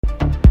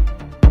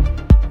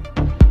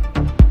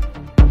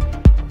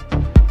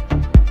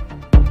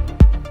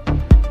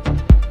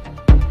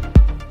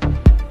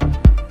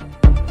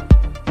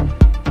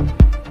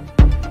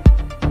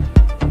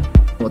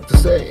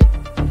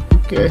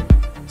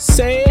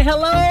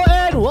Hello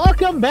and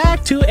welcome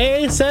back to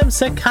ASM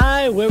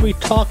Sekai, where we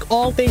talk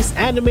all things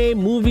anime,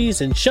 movies,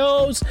 and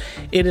shows.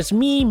 It is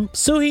me,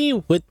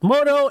 Suhe, with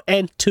Moto,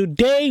 and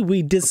today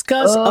we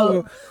discuss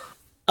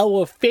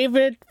our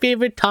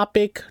favorite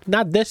topic.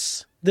 Not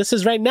this. This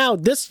is right now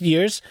this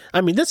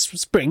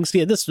spring's,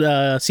 this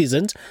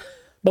season's.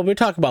 But we're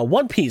talking about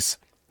One Piece,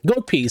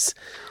 Goat Piece,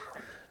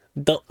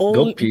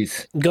 Goat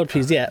Piece,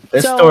 yeah.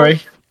 This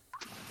story.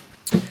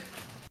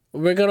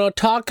 We're going to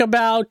talk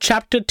about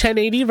chapter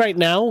 1080 right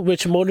now,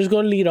 which Moto's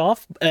going to lead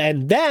off.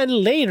 And then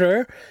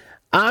later,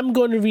 I'm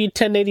going to read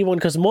 1081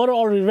 because Moto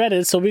already read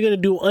it. So we're going to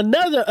do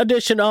another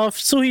edition of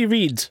Suhe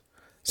Reads.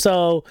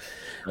 So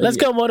let's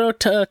go, Moto.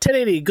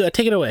 1080. Good.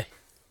 Take it away.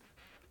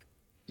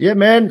 Yeah,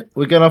 man.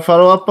 We're going to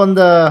follow up on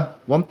the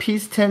One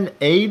Piece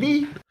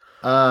 1080.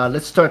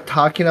 Let's start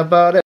talking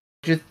about it.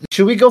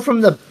 Should we go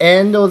from the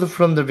end or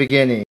from the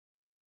beginning?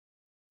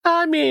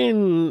 I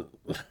mean,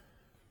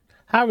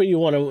 however you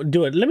want to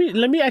do it.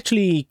 Let me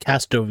actually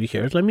cast over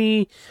here.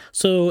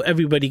 So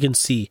everybody can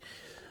see.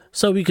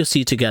 So we can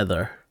see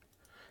together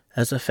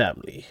as a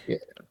family. Yeah.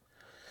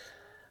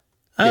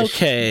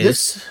 Okay.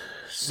 This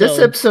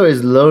episode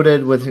is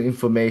loaded with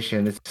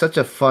information. It's such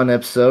a fun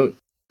episode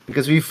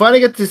because we finally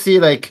get to see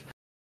like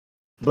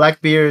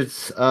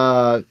Blackbeard's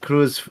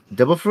crew's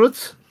devil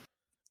fruits.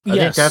 I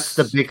think that's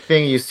the big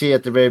thing you see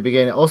at the very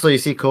beginning. Also, you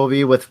see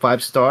Kobe with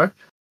 5-star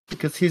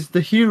because he's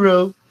the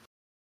hero.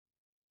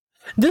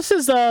 This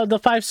is the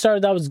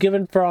 5-star that was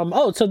given from...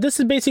 Oh, so this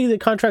is basically the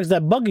contracts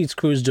that Buggy's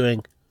crew is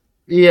doing.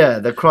 Yeah,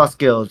 the Cross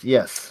Guild,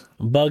 yes.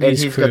 Buggy's and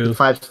he's crew. Got the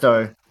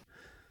 5-star.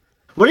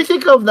 What do you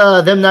think of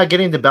them not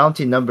getting the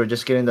bounty number,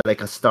 just getting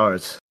the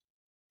stars?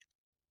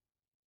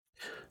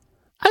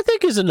 I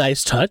think it's a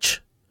nice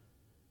touch.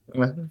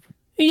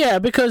 Yeah,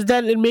 because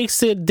then it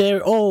makes it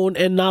their own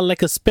and not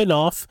like a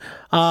spin-off.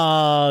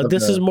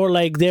 This is more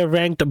like they're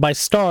ranked by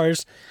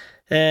stars,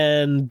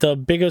 and the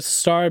bigger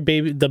star,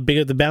 the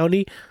bigger the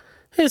bounty.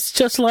 It's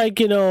just like,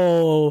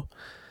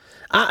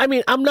 I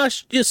mean, I'm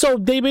not... So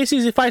they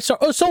basically say 5-star.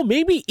 Oh, so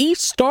maybe each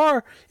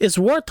star is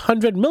worth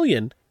 100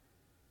 million.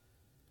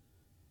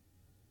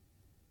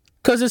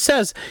 Because it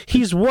says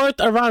he's worth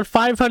around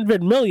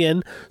 500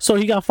 million, so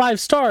he got 5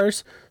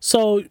 stars.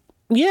 So,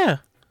 yeah.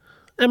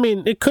 I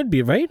mean, it could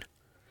be, right?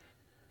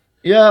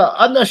 Yeah,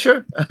 I'm not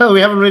sure.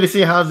 We haven't really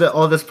seen how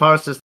all this power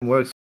system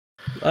works.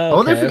 I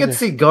wonder if we can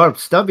see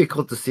Garps. That'd be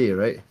cool to see,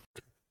 right?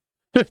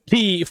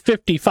 50.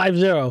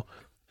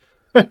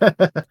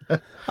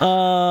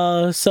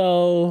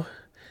 So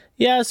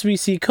yes, we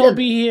see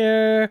Kobe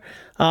here.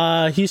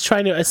 He's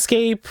trying to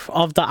escape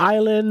off the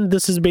island.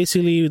 This is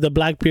basically the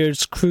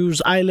Blackbeard's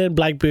crew's island.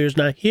 Blackbeard's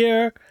not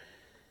here.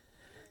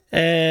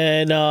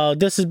 And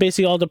this is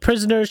basically all the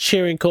prisoners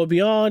cheering Kobe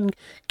on.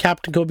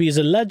 Captain Kobe is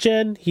a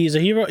legend. He's a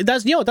hero.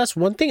 That's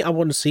one thing I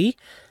want to see.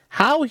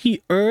 How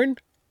he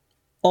earned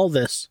all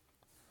this.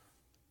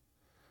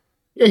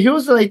 Yeah, he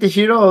was like the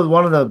hero of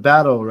one of the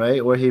battle,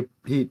 right? Where he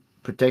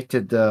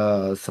protected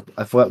I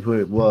forgot who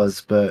it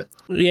was, but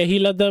yeah, he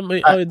led them.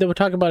 They were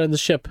talking about it in the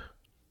ship.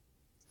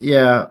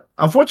 Yeah,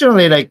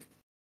 unfortunately,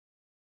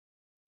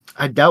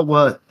 I doubt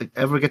we'll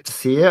ever get to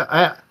see it.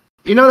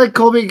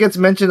 Kobe gets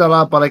mentioned a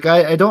lot, but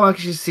I don't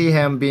actually see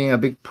him being a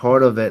big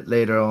part of it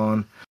later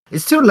on.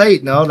 It's too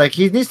late, no?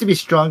 He needs to be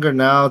stronger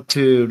now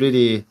to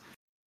really.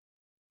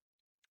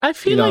 I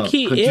feel like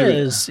he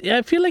is. Yeah,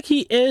 I feel like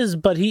he is,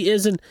 but he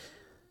isn't.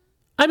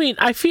 I mean,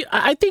 I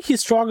think he's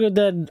stronger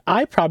than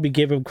I probably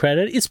gave him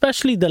credit,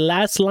 especially the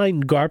last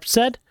line Garp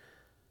said.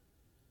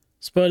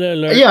 Spoiler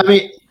alert. Yeah, I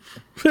mean,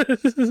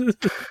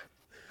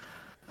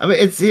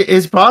 it's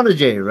his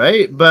protege,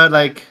 right?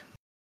 But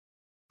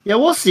yeah,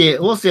 we'll see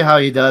it. We'll see how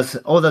he does.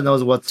 Oda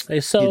knows what's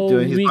he's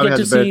doing. We get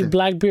to see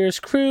Blackbeard's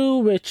crew,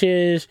 which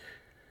is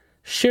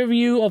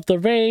Shiryu of the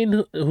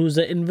Rain, who's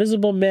the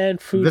invisible man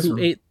fruit who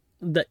ate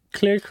the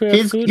clear food.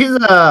 He's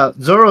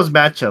Zoro's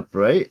matchup,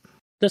 right?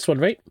 This one,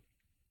 right?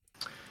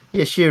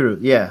 Yeah, Shiryu,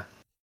 yeah.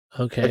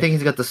 Okay. I think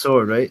he's got the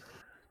sword, right?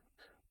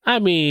 I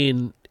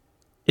mean,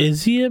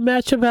 is he a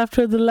matchup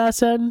after the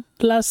last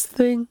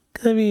thing?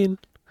 I mean,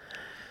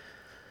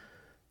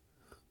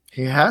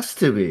 he has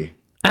to be.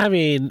 I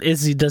mean,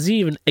 does he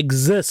even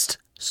exist?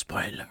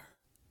 Spoiler.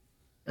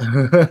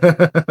 Then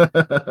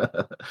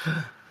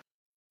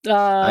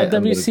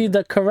we see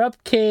the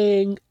corrupt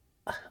king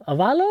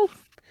Avalo?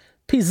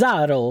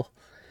 Pizarro.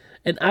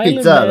 An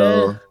island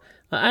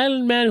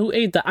man who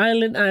ate the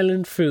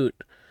island fruit.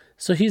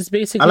 So he's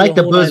basically I like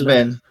the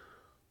Boozman.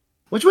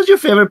 Which was your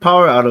favorite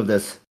power out of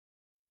this?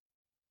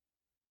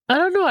 I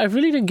don't know. I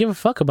really didn't give a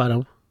fuck about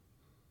him.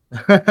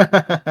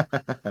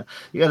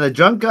 You got a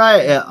drunk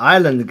guy, an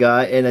island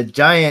guy, and a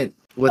giant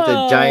with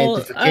a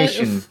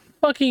giantification.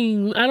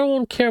 I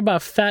don't care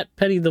about Fat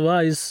Penny the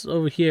Wise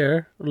over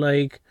here.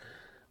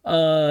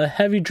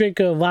 Heavy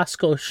drinker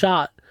Vasco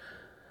shot.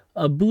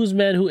 A booze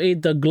man who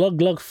ate the glug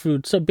glug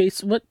fruit. So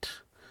what?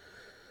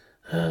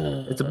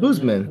 It's a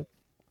Boozman.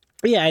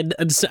 Yeah,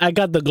 I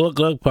got the glug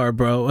glug part,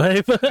 bro.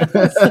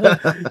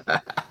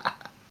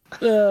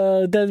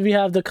 Then we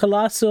have the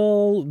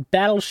colossal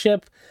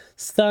battleship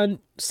San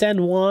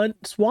Juan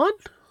Wolf,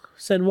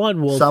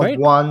 right?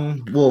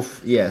 Someone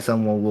wolf. Yeah,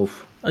 someone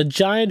wolf. A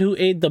giant who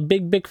ate the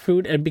big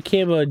fruit and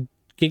became a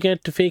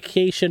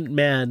gigantification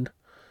man.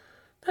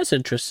 That's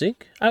interesting.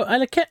 I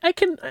want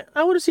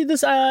to see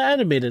this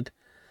animated.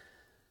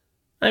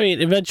 I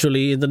mean,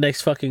 eventually in the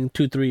next fucking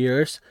 2-3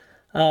 years.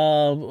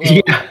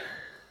 Yeah.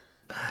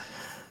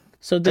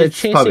 So they're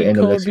It's probably chasing end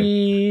of next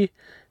year. Kobe,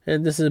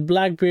 and this is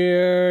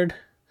Blackbeard.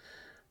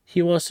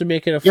 He wants to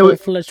make it a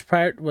full-fledged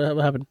pirate. What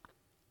happened?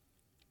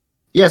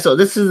 Yeah, so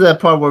this is the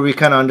part where we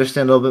kind of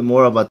understand a little bit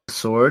more about the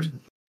Sword,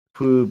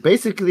 who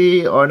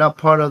basically are not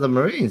part of the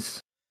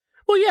Marines.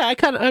 Well, yeah,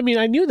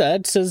 I knew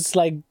that since,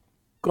 like,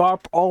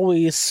 Garp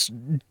always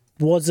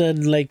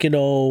wasn't, like,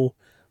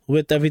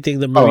 with everything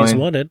the Marines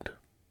wanted.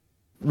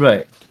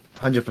 Right.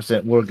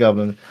 100% war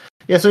government.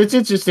 Yeah, so it's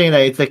interesting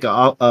that it's like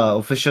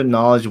official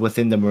knowledge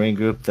within the Marine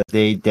group that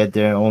they did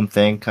their own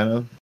thing, kind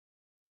of.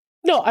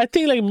 No, I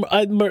think like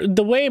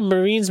the way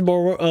Marines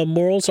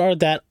morals are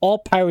that all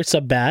pirates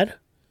are bad,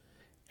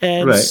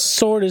 and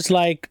Sword is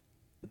like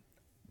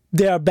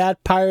they are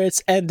bad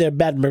pirates and they're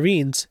bad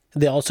Marines.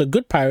 They're also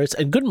good pirates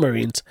and good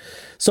Marines.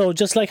 So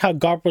just like how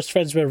Garp was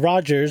friends with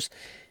Rogers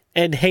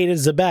and hated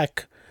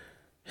Zebek,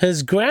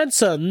 his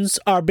grandsons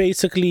are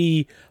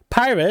basically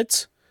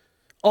pirates.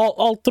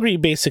 All three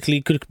basically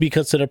could be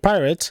considered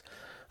pirates,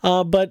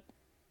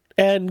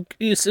 and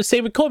it's the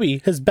same with Kobe,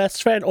 his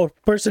best friend or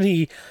person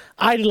he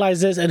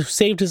idolizes and who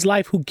saved his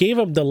life, who gave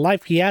him the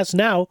life he has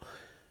now,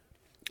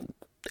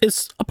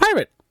 is a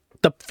pirate,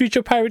 the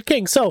future pirate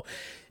king. So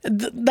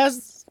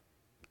that's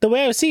the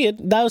way I see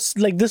it. That was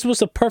like this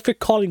was a perfect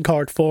calling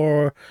card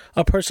for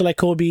a person like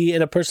Kobe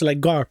and a person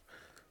like Garp.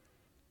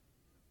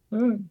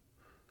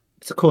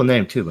 It's a cool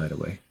name too, by the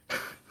way.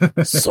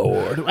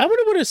 Sword. I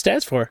wonder what it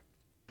stands for.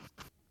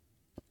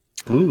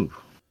 Ooh.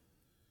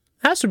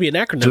 Has to be an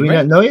acronym. Do we right?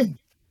 not know yet?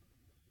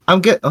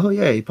 Oh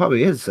yeah, it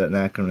probably is an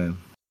acronym.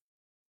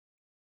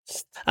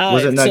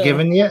 Was it not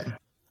given yet? I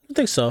don't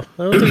think so.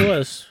 I don't think it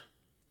was.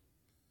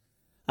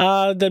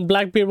 Then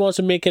Blackbeard wants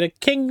to make it a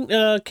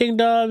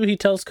kingdom. He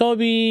tells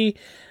Kobe,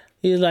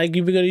 he's like,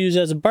 you're gonna use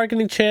it as a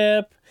bargaining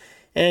chip.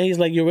 And he's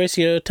like, you're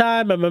wasting your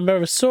time. I'm a member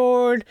of a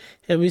sword.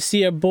 And we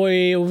see a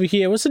boy over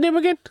here. What's the name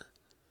again?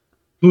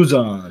 Who's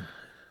on?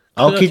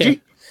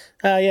 Aokiji?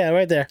 Okay. Yeah,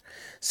 right there.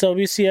 So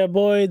we see a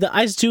boy, the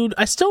ice dude.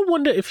 I still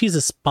wonder if he's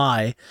a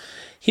spy.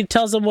 He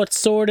tells them what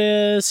sword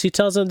is. He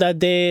tells them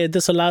that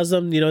this allows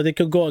them, they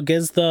could go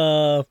against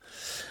the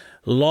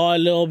law a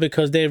little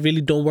because they really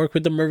don't work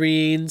with the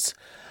Marines.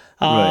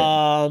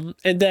 Right.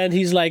 And then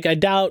he's like, I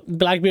doubt.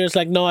 Blackbeard's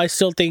like, no, I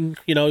still think,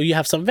 you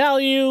have some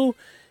value.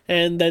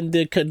 And then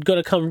they're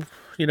gonna come,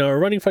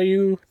 running for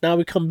you. Now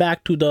we come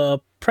back to the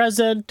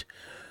present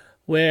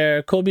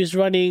where Kobe's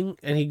running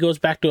and he goes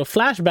back to a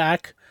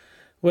flashback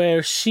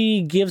where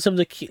she gives him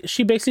the key.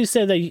 She basically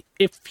said that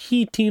if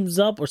he teams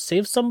up or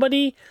saves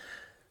somebody,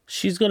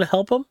 she's gonna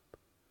help him.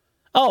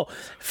 Oh,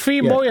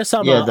 free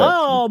Moria-sama.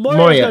 Yeah,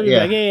 Moria's gonna be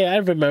back. Yeah, I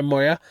remember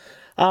Moria.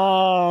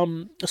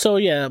 So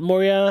yeah,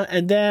 Moria,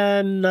 and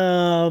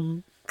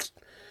then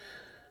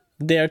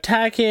they're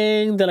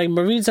attacking. They're like,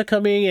 Marines are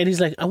coming, and he's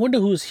like, I wonder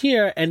who's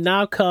here. And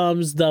now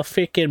comes the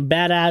freaking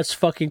badass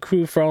fucking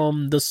crew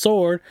from the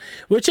Sword,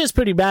 which is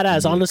pretty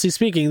badass, honestly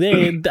speaking.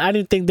 I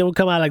didn't think they would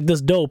come out like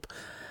this dope.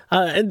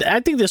 And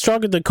I think they're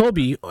stronger than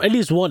Kobe. At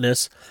least one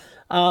is.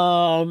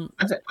 I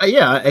think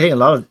a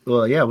lot of.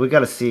 Well, yeah, we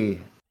gotta see.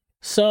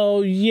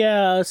 So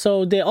yeah,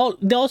 so they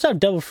also have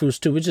devil fruits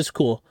too, which is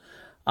cool.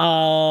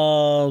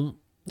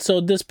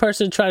 So this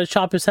person tried to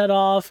chop his head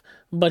off,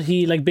 but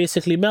he like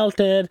basically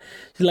melted.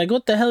 He's like,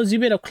 "What the hell is he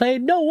made of clay?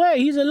 No way,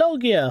 he's a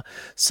Logia."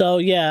 So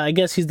yeah, I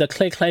guess he's the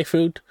clay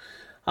fruit.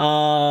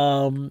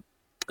 And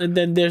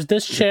then there's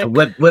this chick.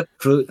 The whip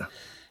fruit.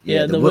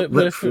 Yeah, the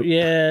whip fruit.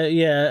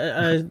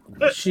 Yeah.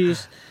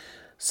 She's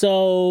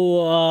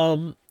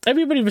so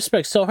everybody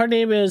respects. So her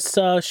name is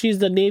she's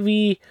the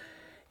Navy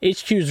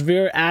HQ's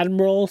Rear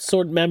Admiral,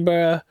 Sword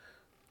member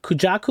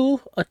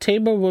Kujaku, a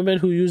tamer woman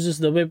who uses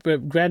the whip,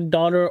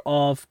 granddaughter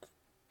of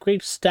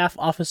Great Staff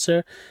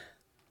Officer.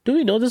 Do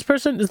we know this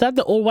person? Is that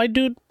the old white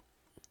dude?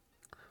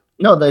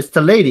 No, that's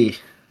the lady.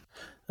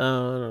 I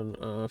don't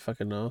know if I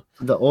can know.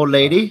 The old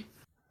lady?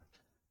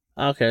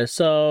 Okay,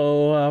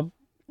 so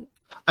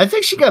I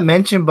think she got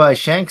mentioned by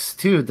Shanks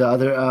too, the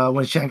other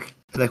when Shanks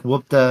like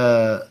whooped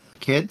the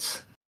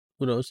kids.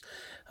 Who knows?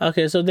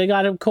 Okay, so they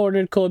got him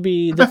cornered,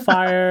 Kobe. The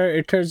fire,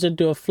 it turns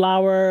into a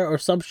flower or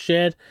some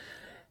shit.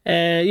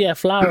 And yeah,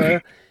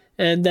 flower.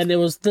 And then it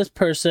was this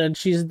person.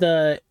 She's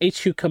the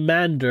HQ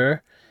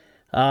commander,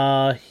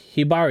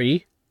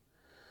 Hibari.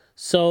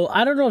 So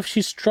I don't know if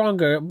she's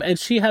stronger, and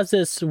she has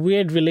this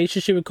weird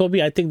relationship with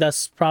Kobe. I think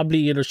that's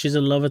probably, she's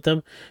in love with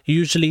him.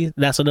 Usually,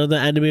 that's another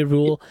anime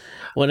rule.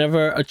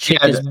 Whenever a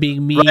chick is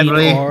being mean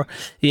or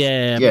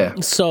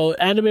So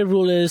anime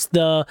rule is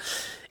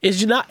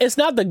it's not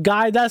the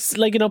guy that's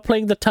like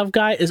playing the tough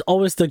guy. Is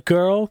always the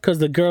girl, because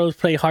the girl is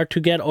playing hard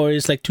to get or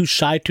is like too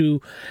shy to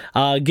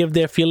give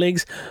their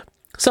feelings.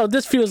 So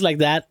this feels like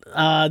that.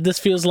 This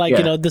feels like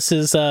this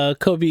is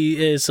Kobe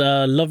is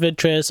love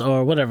interest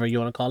or whatever you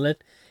want to call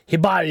it.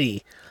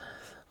 Hibari.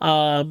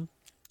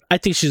 I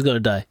think she's gonna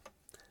die.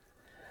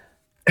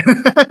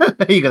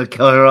 You gonna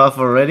kill her off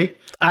already?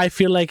 I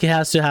feel like it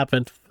has to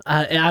happen.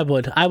 I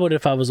would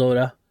if I was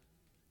Oda.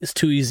 It's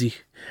too easy.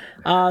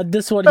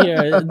 This one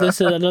here.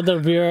 This is another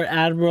Rear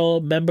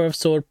Admiral, member of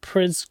Sword,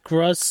 Prince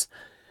Gruss,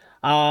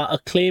 a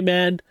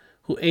Clayman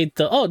who ate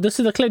the. Oh, this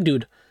is the Clay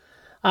dude.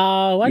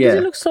 Why does he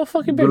look so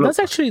fucking big? That's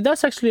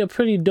actually a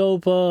pretty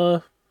dope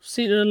like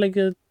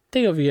a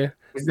thing over here.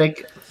 It's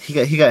like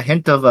he got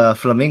hint of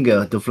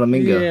flamingo.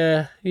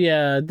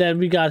 Yeah. Then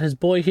we got his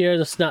boy here,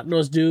 the snot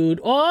nosed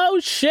dude. Oh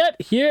shit!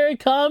 Here it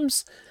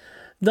comes,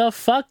 the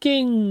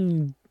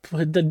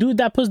dude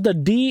that puts the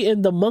D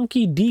in the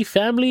monkey D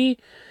family.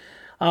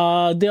 They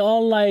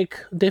all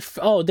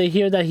they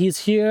hear that he's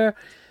here,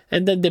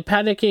 and then they're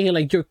panicking and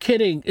like, you're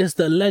kidding! It's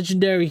the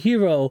legendary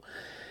hero.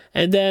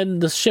 And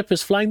then the ship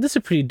is flying. This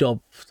is pretty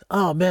dope.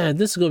 Oh man,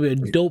 this is gonna be a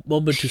dope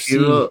moment to see.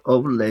 Hero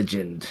of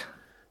legend.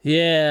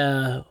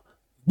 Yeah.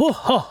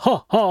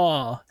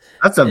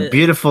 That's a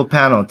beautiful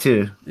panel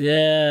too.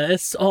 Yeah,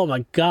 it's oh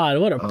my god,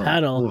 what a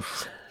panel.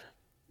 Oof.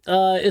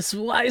 It's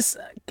wise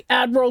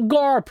Admiral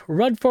Garp,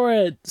 run for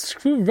it.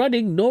 Screw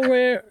running,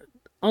 nowhere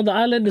on the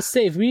island is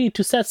safe. We need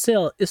to set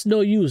sail. It's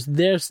no use.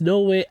 There's no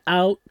way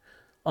out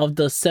of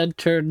the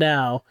center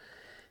now.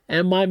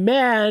 And my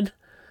man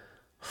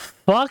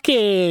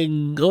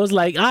fucking was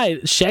like,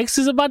 alright, Shanks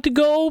is about to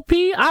go OP,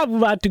 I'm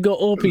about to go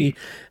OP.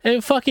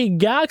 And fucking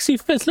Galaxy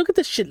Fist, look at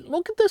this shit.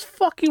 Look at this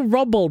fucking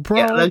rumble, bro.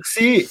 Yeah, like,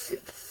 see,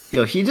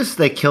 he just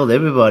like killed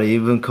everybody,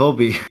 even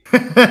Kobe.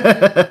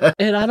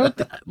 And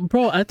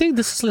I think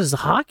this is his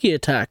hockey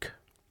attack.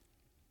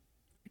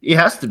 It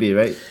has to be,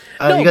 right?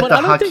 No, you got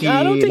but the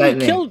I don't think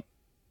lightning. he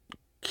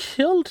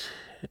killed.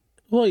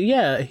 Well,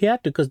 yeah, he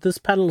had to, because this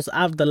panel's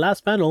after the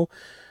last panel.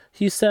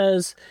 He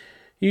says,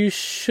 you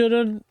should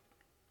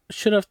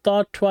have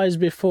thought twice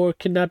before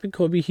kidnapping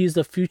Kobe. He's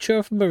the future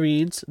of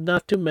Marines.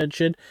 Not to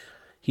mention,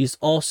 he's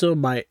also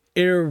my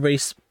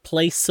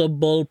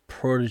irreplaceable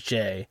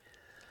protege.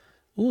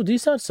 Ooh,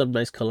 these are some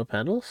nice color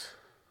panels.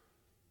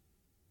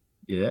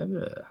 Yeah.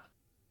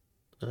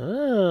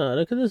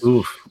 Look at this.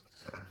 Oof.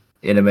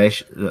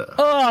 Animation. Look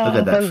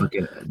at that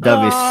fucking.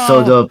 That'd be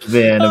so dope to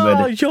be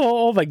animated.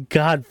 Oh my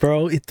god,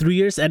 bro! In 3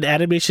 years, and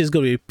animation is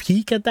gonna be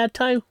peak at that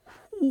time.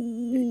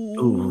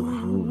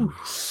 Ooh.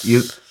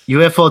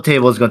 UFO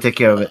table is gonna take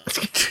care of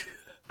it.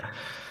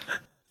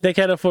 They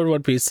can't afford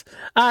One Piece.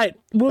 Alright,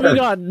 moving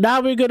on.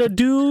 Now we're gonna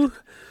do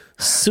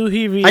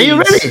Suhe. Are you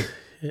ready?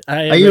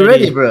 Are you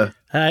ready, bro?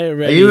 I am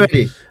ready. Are you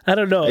ready? I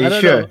don't know. Are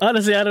you sure? Know.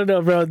 Honestly, I don't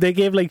know, bro. They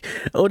gave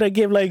Oda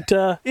gave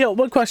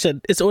one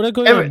question. Is Oda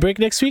going on break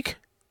next week?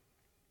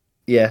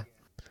 Yeah.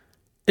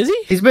 Is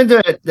he? He's been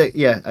doing it.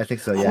 Yeah, I think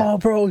so. Yeah. Oh,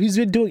 bro, he's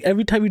been doing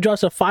every time he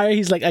drops a fire.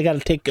 He's like, I gotta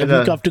take a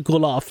week off to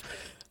cool off.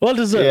 Well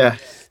deserved. Yeah.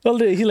 Well,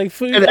 he like.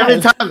 And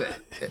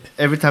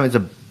every time it's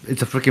a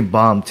freaking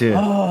bomb too.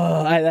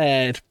 Oh,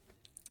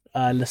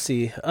 let's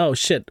see. Oh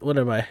shit, what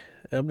am I?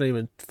 I'm not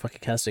even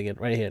fucking casting it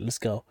right here. Let's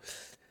go.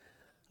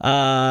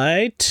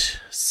 Alright.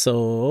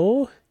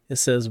 So it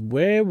says,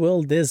 where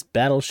will this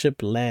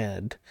battleship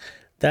land?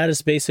 That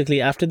is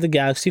basically after the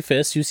Galaxy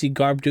Fist. You see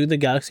Garb doing the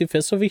Galaxy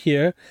Fist over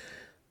here.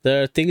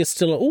 The thing is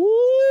still.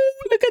 Ooh,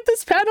 look at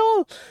this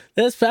panel!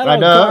 This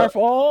panel, Garb.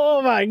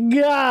 Oh my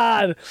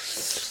god!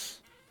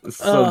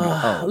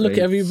 Look,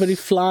 everybody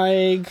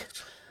flying.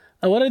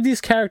 What are these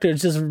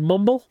characters? Just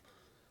mumble?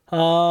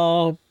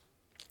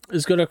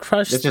 Is gonna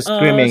crush. They're just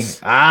screaming.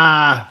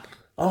 Ah!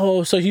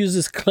 Oh, so he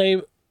uses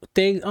claim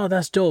thing. Oh,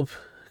 that's dope.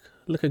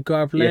 Look at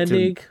Garb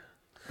landing.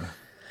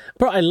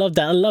 Bro, I love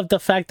that. I love the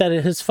fact that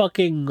his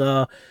fucking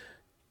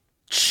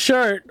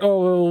shirt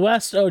or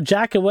vest or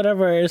jacket,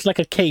 whatever, is like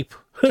a cape.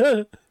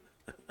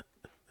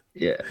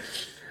 Yeah.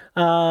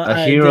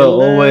 A hero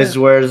always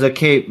wears a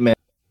cape, man.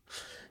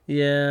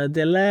 Yeah,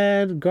 they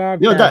land.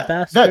 Garb,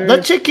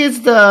 that chick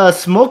is the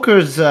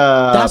smoker's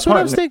That's partner. what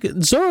I was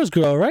thinking. Zoro's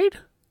girl, right?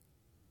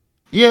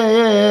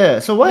 Yeah.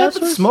 So what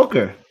happened to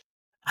Smoker?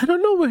 I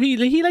don't know where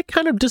he like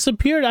kind of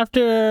disappeared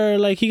after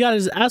he got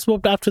his ass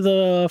whooped after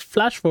the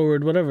flash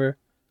forward, whatever.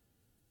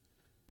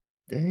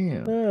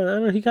 Damn. I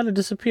don't know, he kind of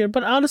disappeared.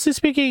 But honestly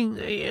speaking,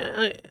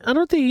 I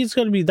don't think he's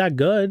going to be that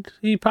good.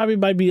 He probably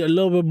might be a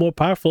little bit more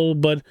powerful,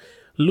 but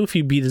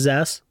Luffy beat his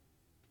ass.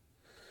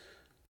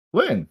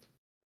 When?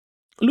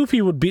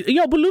 Luffy would beat...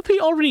 But Luffy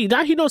already...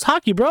 Now he knows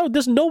hockey, bro.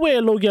 There's no way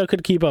a Logia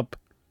could keep up.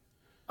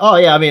 Oh,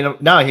 yeah. I mean,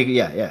 now he...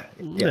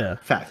 Yeah.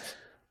 Fact.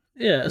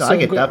 Yeah. No, so I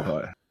get that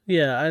part.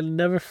 Yeah, I'll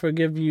never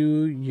forgive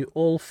you, you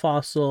old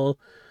fossil.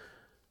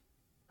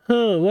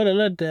 Huh, what a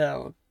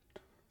letdown.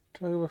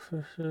 Talk about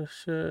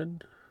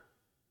frustration.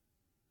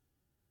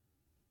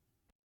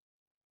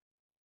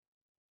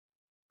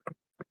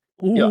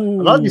 Yeah, a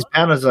lot of these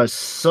panels are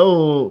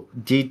so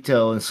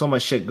detailed and so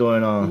much shit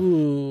going on.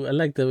 Ooh, I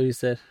like that what you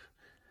said.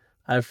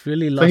 I've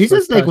really lost. So he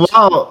says like,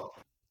 wow.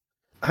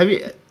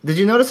 Did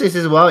you notice he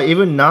says, wow,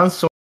 even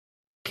non-sword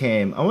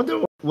came? I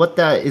wonder what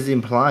that is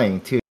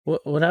implying too.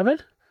 What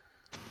happened?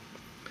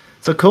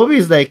 So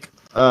Kobe's like,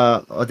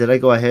 oh, did I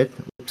go ahead?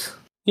 Oops.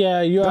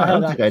 Yeah, you're No, I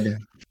ahead. don't think I did.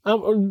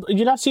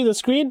 You not see the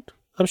screen?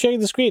 I'm sharing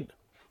the screen.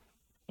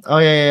 Oh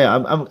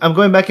yeah. I'm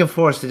going back and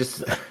forth to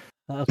just.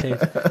 Okay,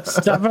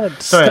 stop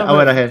it, Sorry, stop I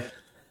went it. ahead.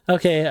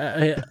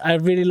 Okay, I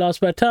really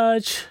lost my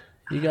touch.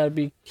 You gotta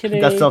be That's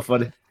kidding. so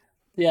funny.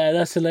 Yeah,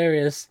 that's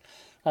hilarious.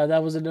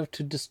 That was enough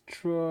to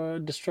destroy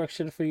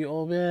destruction for you,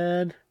 old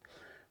man.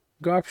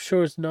 Garp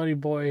Shore's naughty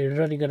boy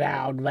running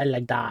around right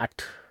like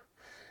that.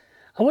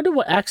 I wonder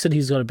what accent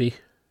he's gonna be.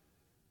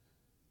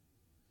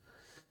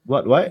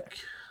 What? What?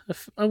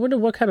 I wonder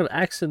what kind of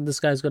accent this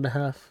guy's gonna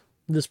have.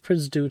 This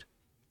Prince dude.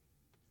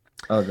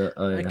 Oh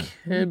I yeah.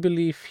 can't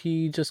believe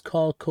he just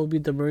called Kobe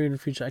the Marine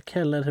future. I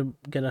can't let him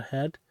get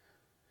ahead.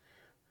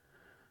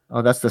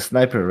 Oh, that's the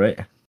sniper, right?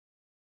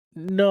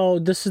 No,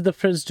 this is the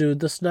Prince dude.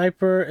 The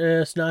sniper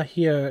is not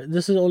here.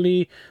 This is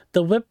only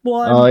the whip Oh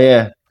one.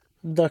 yeah.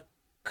 The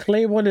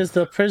clay one is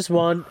the Prince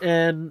one,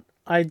 and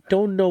I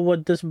don't know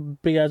what this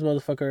big ass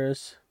motherfucker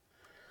is.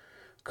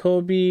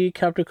 Kobe,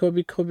 Captain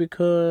Kobe, Kobe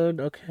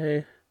Kun.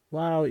 Okay.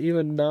 Wow,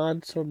 even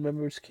non-sword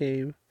members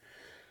came.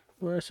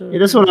 Yeah,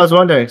 that's what I was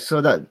wondering.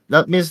 So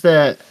that means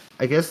that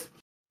I guess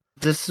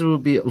this will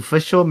be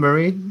official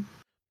Marine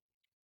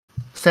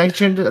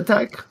sanctioned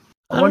attack.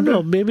 I I don't know.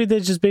 wonder. Maybe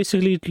they just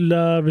basically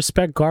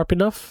respect Garp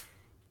enough.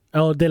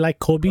 Oh, they like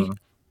Kobe.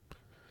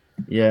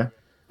 Yeah.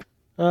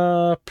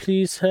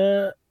 Please,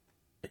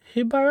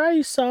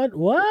 Hibarai-san.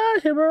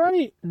 What?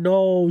 Hibarai?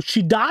 No,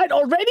 she died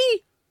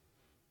already?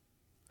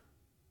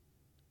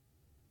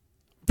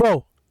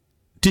 Bro,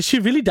 did she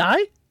really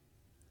die?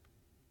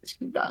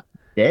 She got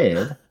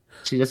dead.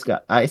 She just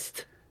got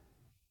iced.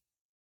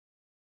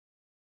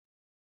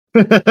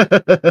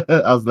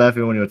 I was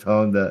laughing when you were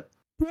telling that.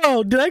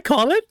 Bro, did I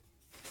call it?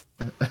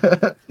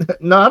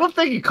 No, I don't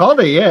think you called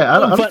it yet. I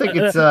don't But think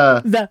it's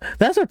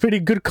that's a pretty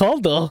good call,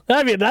 though.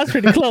 I mean, that's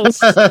pretty close.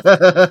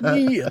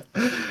 Yeah.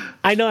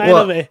 I know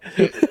well, anime.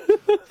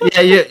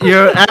 yeah,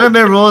 your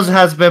anime rules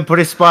has been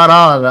pretty spot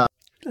on.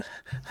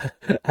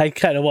 I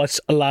kind of watch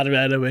a lot of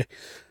anime.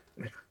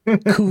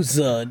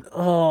 Kuzan.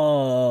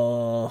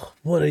 Oh,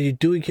 what are you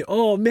doing here?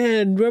 Oh,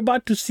 man, we're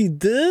about to see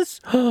this.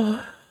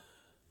 Oh,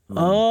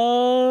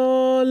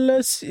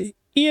 let's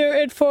hear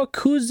it for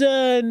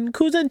Kuzan.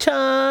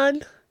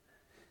 Kuzan-chan.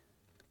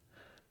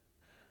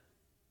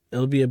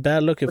 It'll be a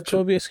bad look if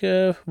Kobe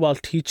escapes while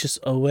teaches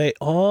away.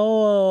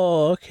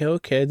 Oh,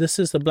 okay. This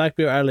is the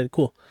Blackbeard Island.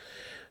 Cool.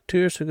 2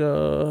 years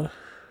ago.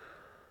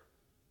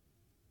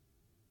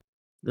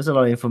 There's a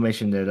lot of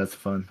information there. That's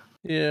fun.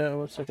 Yeah,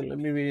 1 second. Let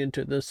me read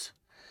into this.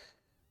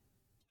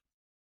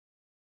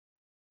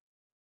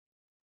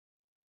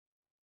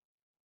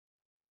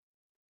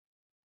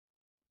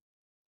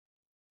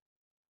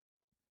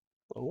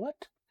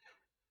 What?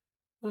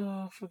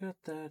 Oh, forget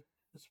that.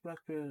 It's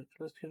Blackbeard.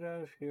 Let's get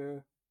out of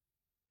here.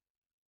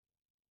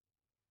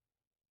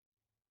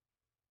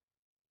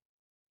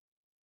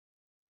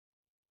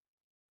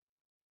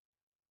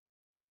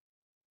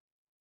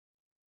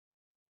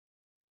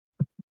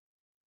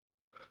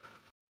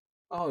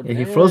 Oh, Yeah,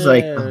 he froze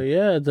like. damn.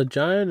 Yeah, the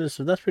giant is.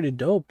 That's pretty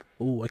dope.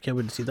 Ooh, I can't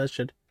wait to see that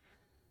shit.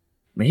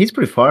 Man, he's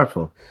pretty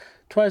powerful.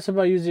 Twice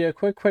about using a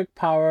quick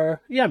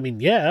power. Yeah, I mean,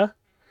 yeah.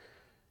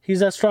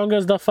 He's as strong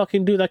as the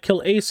fucking dude that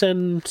killed Ace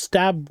and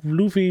stabbed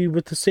Luffy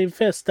with the same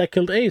fist that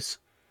killed Ace.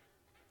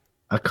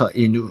 Aka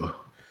Inu.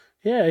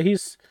 Yeah,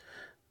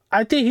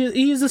 I think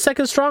he's the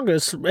second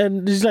strongest,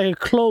 and he's like a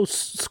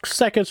close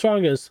second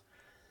strongest.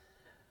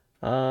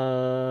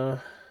 Uh,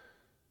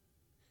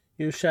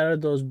 you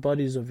shattered those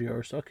buddies of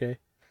yours. Okay.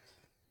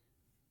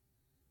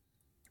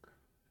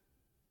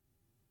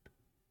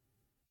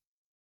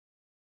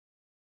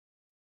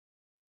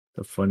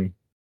 So funny.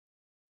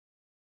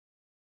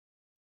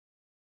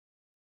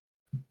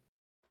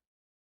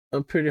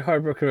 I'm pretty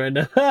heartbroken right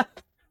now.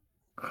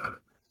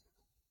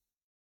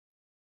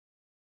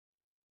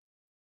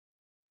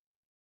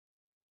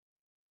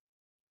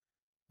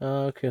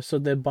 Okay, so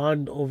they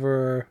bond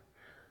over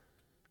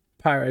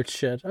pirate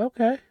shit.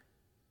 Okay.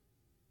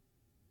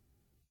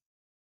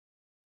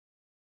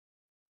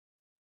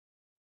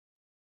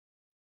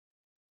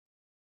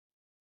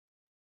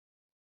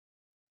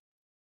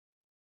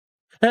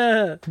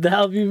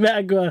 That'll be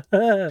Magma.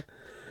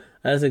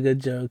 That's a good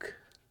joke.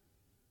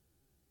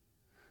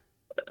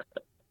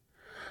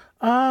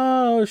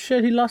 Oh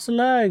shit, he lost a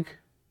leg.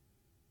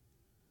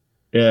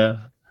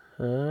 Yeah.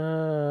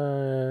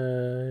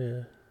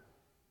 Yeah.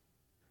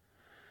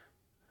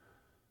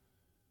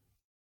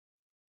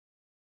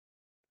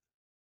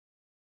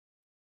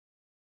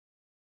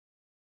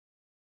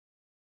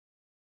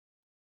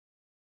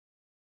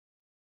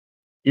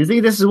 You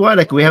think this is why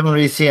like we haven't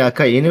really seen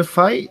Aka Inu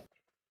fight?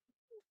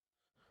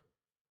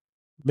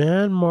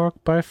 Man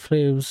marked by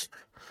flames.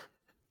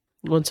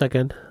 1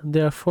 second.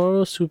 There are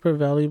four super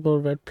valuable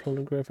red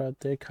polygraph out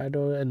there.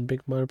 Kaido and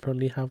Big Mom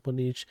apparently have one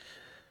each.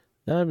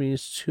 That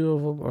means two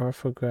of them are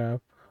for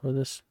grab. Oh,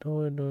 there's no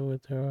one knowing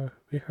what they are.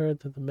 We heard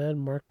that the man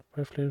marked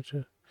by flames.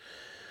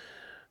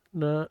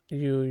 Not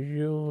you.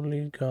 You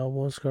only got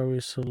one scar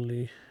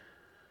recently.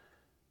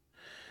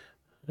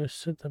 They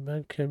said the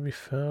man can be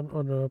found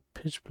on a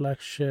pitch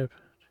black ship.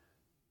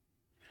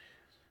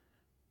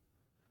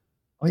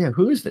 Oh yeah,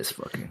 who is this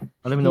fucking?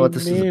 I don't even know He what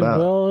this is may about.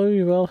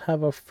 well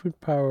have a fruit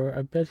power.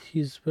 I bet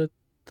he's with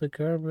the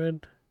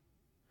government.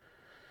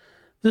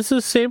 This is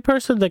the same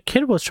person the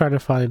kid was trying to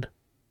find.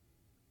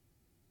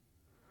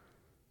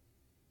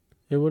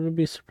 It wouldn't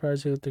be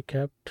surprising if they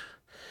kept.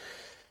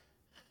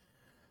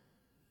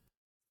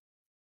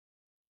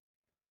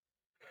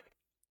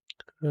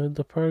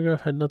 The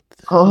paragraph had nothing.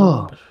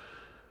 Oh,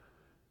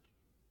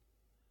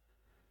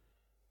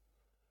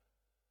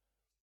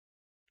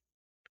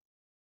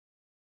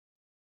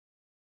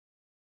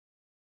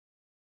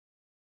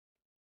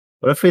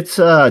 what if it's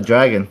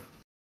dragon?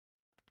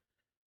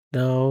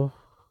 No.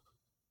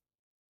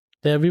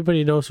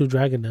 Everybody knows who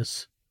Dragon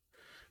is.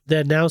 They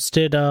announced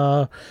it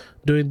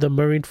during the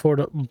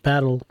Marineford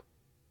battle.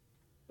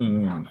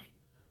 Mm.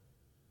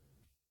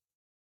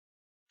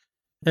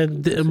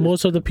 And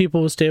most of the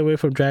people will stay away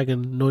from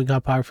Dragon, knowing how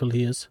powerful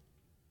he is.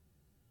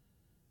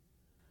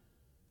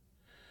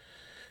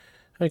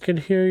 I can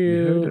hear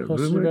You heard you. a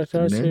Listening rumor back to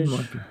the our name stage.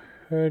 might be.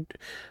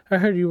 I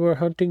heard you were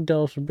hunting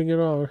dolls. Bring it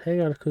on.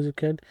 Hang on,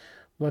 Kuzuken.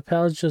 My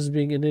pal's just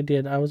being an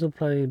idiot. I wasn't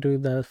planning on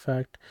doing that, in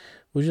fact.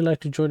 Would you like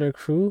to join our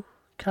crew?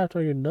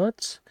 Captain, are you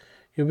nuts?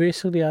 You're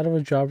basically out of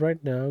a job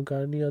right now.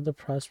 Got any other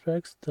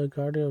prospects? The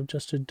guardian of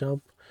just a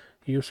dump.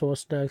 You, so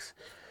what's next?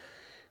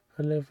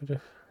 I live with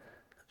it.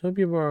 Don't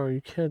be wrong.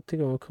 You can't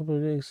think of a couple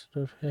of things.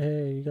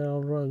 Hey, you got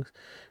all wrong.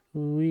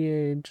 We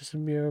ain't just a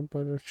mere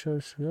bunch of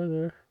children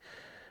together.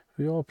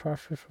 We all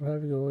profit from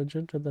having a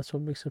religion, and that's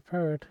what makes it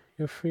pirate.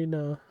 You're free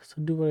now,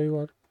 so do what you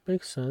want.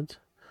 Makes sense.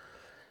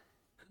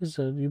 Because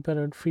then you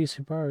better free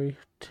Shibari.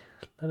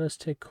 Let us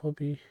take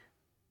Kobe.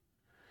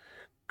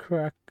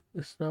 Crack.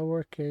 It's not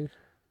working.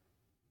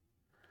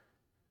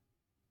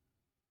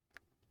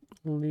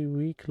 Only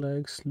weak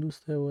legs lose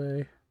their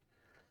way.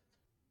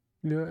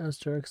 You're as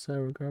direct as I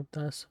regard.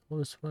 That's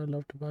what I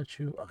loved about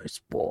you. Ice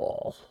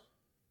ball.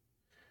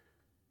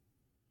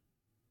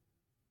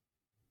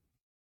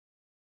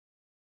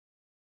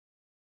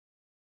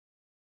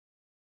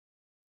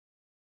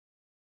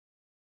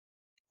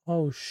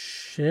 Oh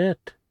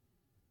shit.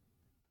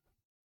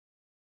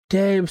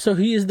 Damn, so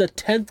he is the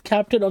 10th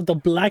captain of the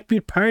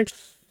Blackbeard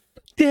Pirates?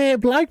 Damn,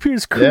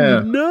 Blackbeard's crew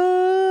Yeah,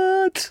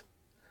 nuts!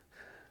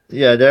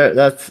 yeah, there.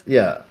 That's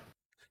yeah.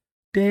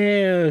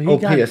 Damn, he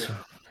got. OPS.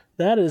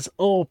 That is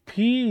OP,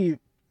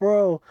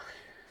 bro.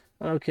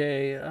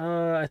 Okay,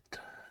 I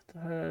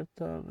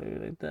thought maybe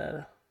like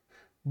that.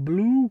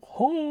 Blue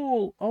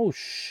hole! Oh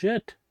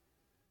shit.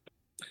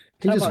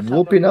 He's Time just out, time out.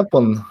 whooping up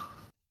on.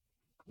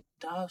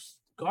 That's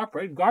Garp,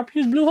 right? Garp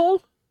used blue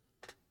hole?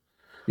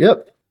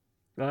 Yep.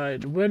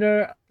 Alright,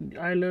 winner,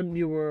 Island,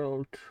 New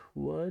World.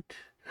 What?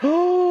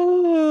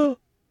 Oh!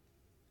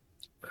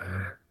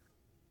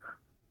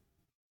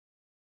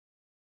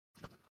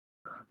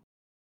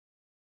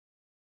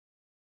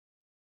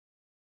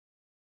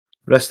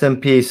 Rest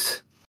in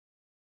peace.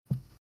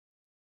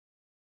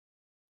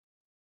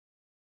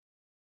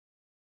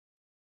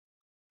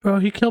 Bro,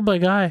 he killed my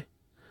guy.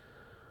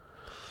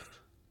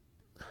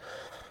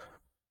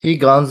 He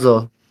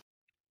Gonzo.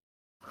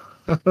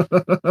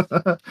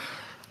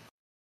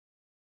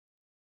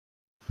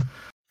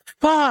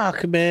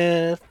 Fuck,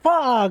 man.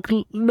 Fuck.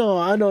 No,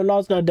 I know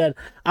Law's not dead.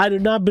 I do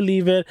not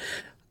believe it.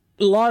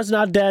 Law's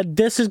not dead.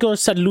 This is going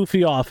to set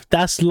Luffy off.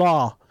 That's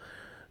Law.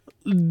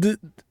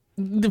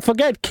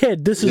 Forget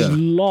Kid. This is Yeah.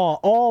 Law.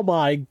 Oh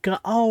my god.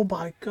 Oh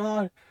my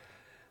god.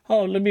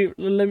 Oh, let me.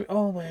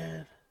 Oh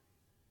man.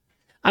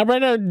 I'm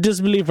right now in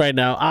disbelief right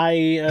now. I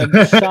am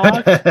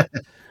shocked.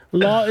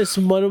 Law is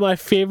one of my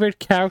favorite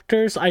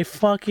characters. I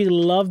fucking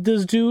love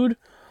this dude.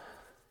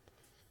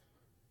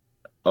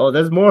 Oh,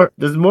 there's more.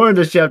 There's more in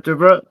this chapter,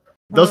 bro.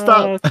 Don't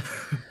stop.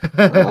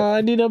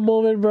 I need a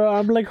moment, bro.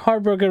 I'm like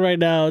heartbroken right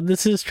now.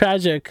 This is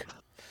tragic.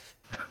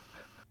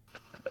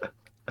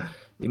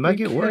 You might You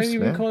get can't worse,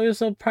 even man. call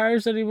yourself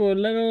pirates anymore.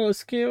 Let alone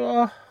escape.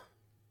 Oh,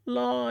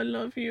 Law, I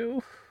love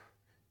you.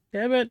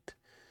 Damn it.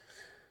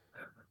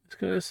 It's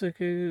gonna say,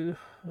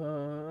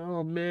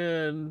 oh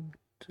man,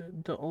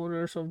 the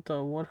owners of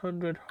the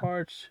 100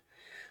 hearts.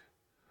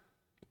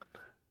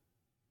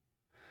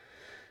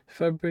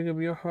 If I bring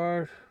him your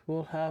heart,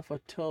 we'll have a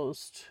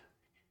toast.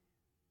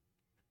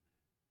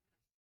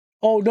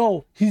 Oh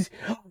no,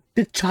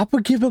 did Chopper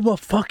give him a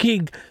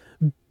fucking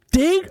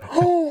thing?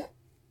 Oh,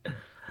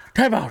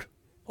 time out.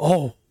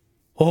 Oh,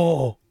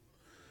 oh.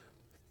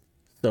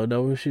 So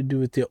now we should do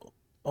with the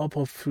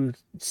apple fruit.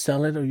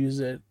 Sell it or use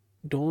it.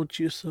 Don't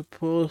you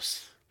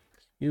suppose?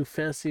 You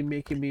fancy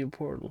making me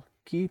important.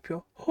 Keep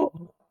your.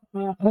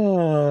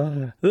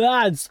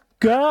 Let's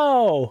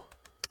go!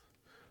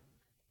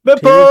 Did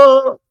he,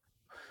 Beppo!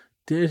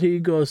 did he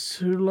go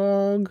too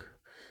long?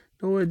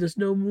 No way, there's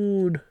no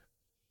moon.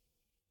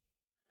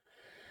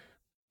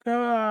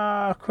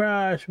 Ah,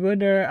 crash.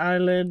 Winter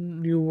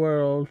Island, New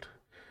World.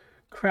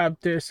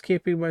 Crap, they're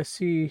escaping by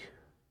sea.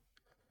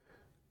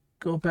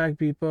 Go back,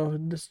 people.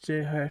 On this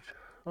day,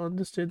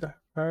 the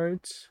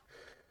pirates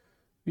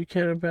We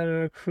can't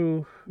abandon our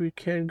crew. We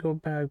can't go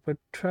back, but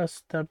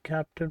trust them,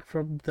 Captain,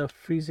 from the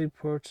freezing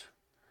ports.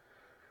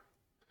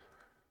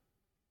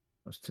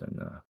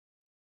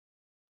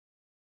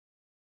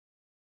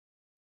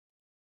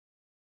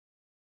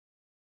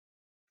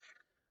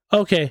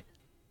 Okay.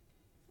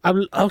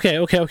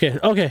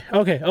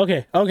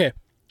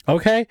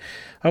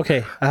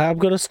 Okay. I'm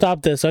gonna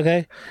stop this,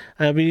 okay?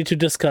 We need to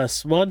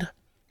discuss. One,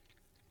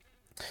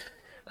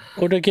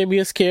 Oda gave me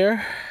a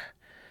scare.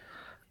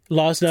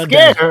 Law's not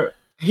dead.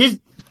 He's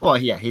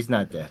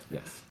not dead.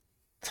 Yes.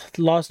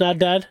 Law's not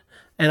dead,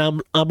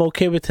 and I'm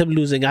okay with him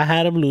losing. I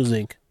had him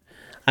losing.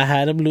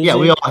 Yeah,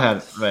 we all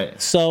had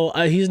right. So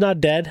he's not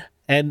dead,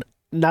 and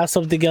now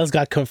something else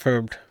got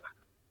confirmed.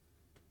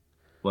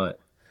 What?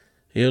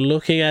 You're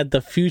looking at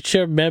the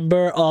future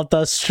member of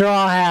the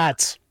Straw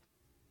Hats.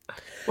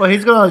 Well,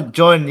 he's gonna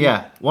join.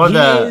 Yeah, one of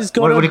the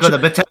what do you call the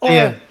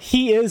battalion?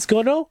 He is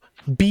gonna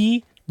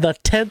be the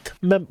 10th,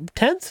 11th,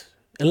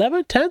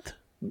 10th.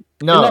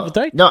 No, 11th,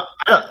 right? No.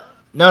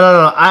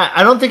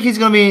 I don't think he's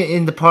gonna be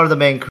in the part of the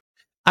main crew.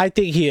 I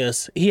think he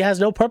is. He has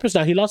no purpose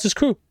now. He lost his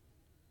crew.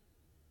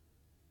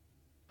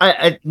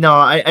 I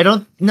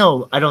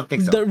don't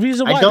think so. The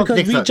reason why,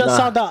 because we just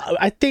saw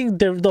I think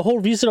the whole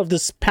reason of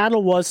this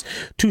panel was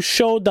to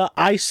show the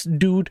ice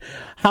dude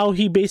how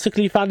he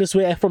basically found his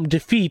way from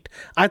defeat.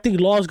 I think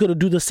Law's gonna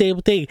do the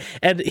same thing,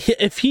 and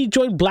if he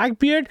joined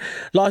Blackbeard,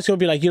 Law's gonna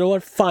be like, you know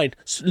what, fine,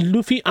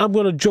 Luffy, I'm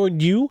gonna join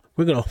you.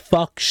 We're gonna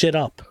fuck shit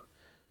up.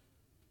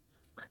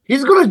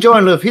 He's gonna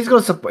join Luffy. He's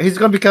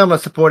gonna become a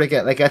support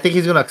again. Like, I think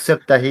he's gonna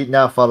accept that he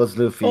now follows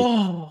Luffy.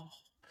 Oh.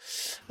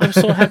 I'm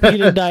so happy he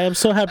didn't die. I'm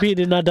so happy he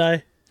did not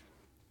die.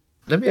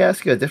 Let me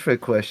ask you a different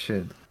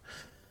question.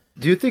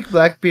 Do you think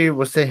Blackbeard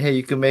will say, hey,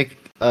 you can make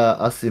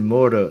us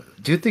immortal?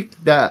 Do you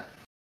think that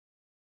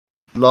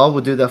Law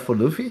would do that for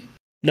Luffy?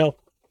 No.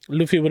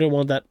 Luffy wouldn't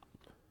want that.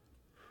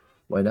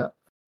 Why not?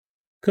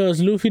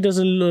 Because Luffy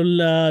doesn't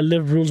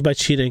live rules by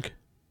cheating.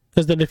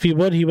 Because then if he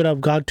would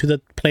have gone to the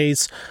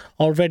place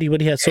already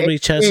when he had so many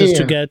chances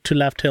to get to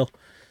Left Hill.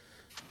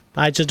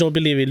 I just don't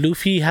believe it.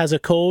 Luffy has a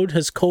code.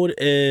 His code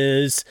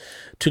is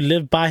to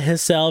live by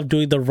himself,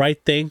 doing the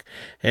right thing.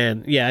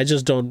 And yeah, I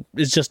just don't.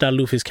 It's just not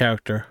Luffy's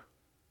character.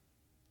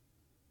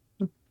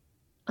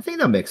 I think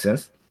that makes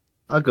sense.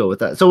 I'll go with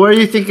that. So where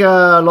do you think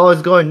Law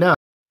is going now?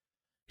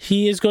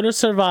 He is going to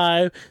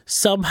survive.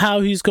 Somehow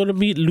he's going to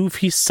meet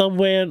Luffy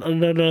somewhere or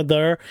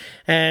another.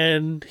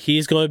 And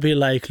he's going to be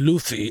like,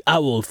 Luffy, I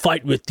will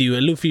fight with you.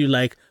 And Luffy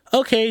like,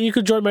 okay, you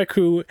could join my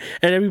crew.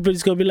 And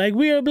everybody's going to be like,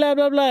 we are blah,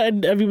 blah, blah.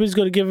 And everybody's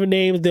going to give a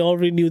name. They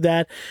already knew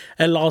that.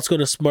 And Law's going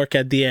to smirk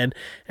at the end.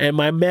 And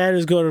my man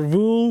is going to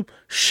rule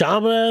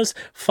shamas,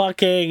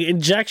 fucking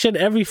injection,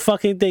 every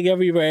fucking thing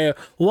everywhere.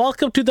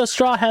 Welcome to the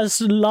Straw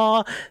Hats,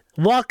 Law.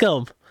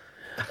 Welcome.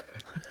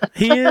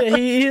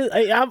 Yo,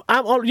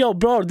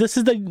 bro, this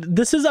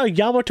is our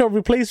Yamato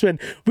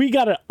replacement. We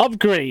got an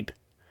upgrade.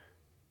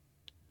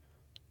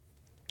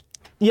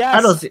 Yes.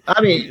 I don't see.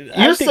 I mean,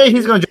 you say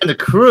he's going to join the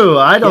crew.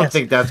 I don't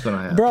think that's going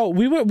to happen. Bro,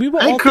 we were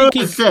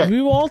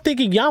all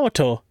thinking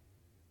Yamato.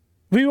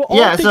 We were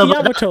all thinking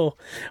Yamato.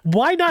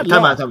 Why not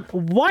Law?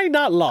 Why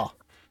not Law?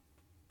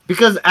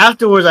 Because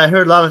afterwards, I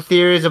heard a lot of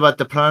theories about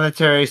the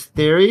planetary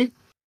theory,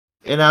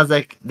 and I was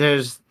like,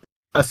 "There's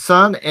a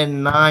sun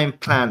and 9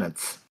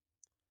 planets."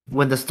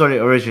 When the story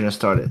originally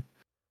started,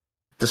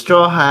 the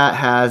Straw Hat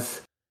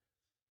has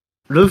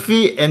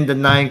Luffy and the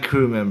 9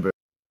 crew members.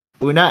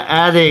 We're not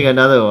adding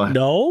another one.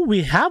 No,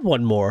 we have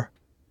one more.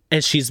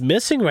 And she's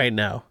missing right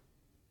now.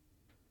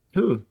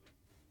 Who?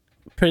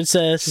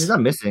 Princess. She's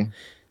not missing.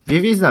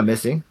 Vivi's not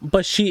missing.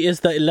 But she is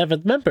the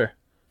 11th member.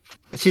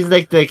 She's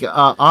like the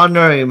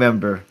honorary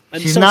member.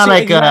 She's not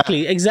like...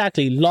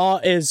 Exactly. Law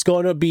is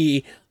going to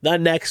be the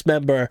next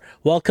member.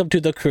 Welcome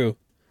to the crew.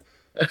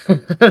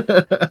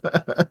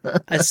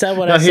 I said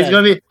what I said. He's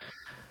going to be...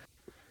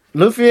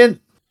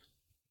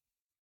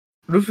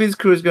 Luffy's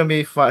crew is going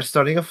to be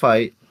starting a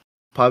fight.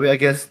 Probably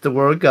against the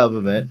world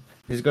government.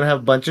 He's going to have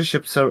a bunch of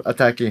ships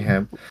attacking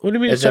him. What do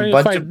you mean starting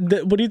a fight?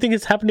 What do you think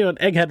is happening on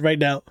Egghead right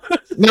now?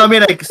 No, I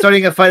mean like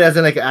starting a fight as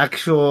in like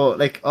actual...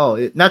 Like,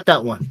 not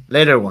that one.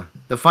 Later one.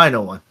 The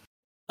final one.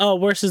 Oh,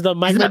 versus the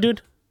Manga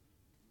dude?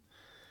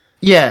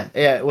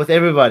 Yeah, with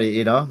everybody,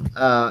 you know?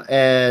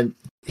 And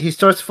he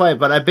starts a fight,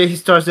 but I bet he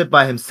starts it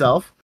by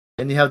himself.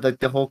 And you have like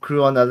the whole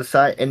crew on the other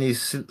side. And you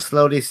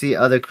slowly see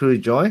other crew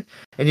join.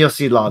 And you'll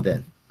see Law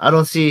then. I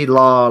don't see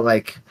Law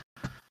like...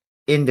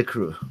 in the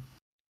crew.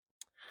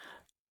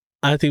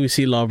 I think we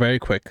see Law very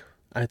quick.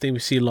 I think we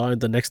see Law in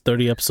the next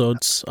 30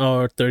 episodes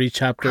or 30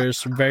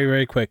 chapters very,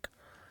 very quick.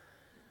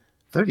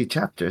 30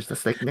 chapters?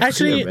 That's like next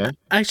year, man.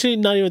 Actually,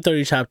 not even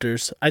 30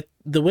 chapters.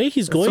 The way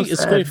he's going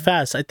is going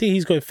fast. I think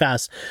he's going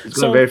fast. He's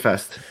going very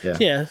fast.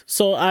 Yeah.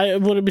 So I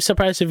wouldn't be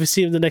surprised if we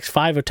see him in the next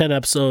 5 or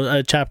 10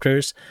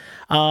 chapters.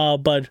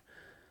 But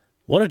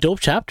what a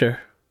dope chapter.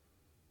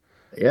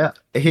 Yeah,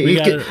 We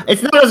got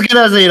it's not as good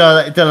as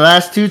the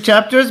last two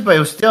chapters, but it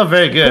was still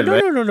very but good, no,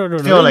 right? no, no, no, no,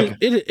 no. Still like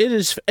It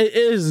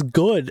is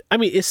good. I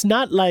mean, it's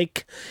not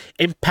like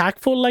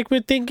impactful like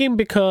we're thinking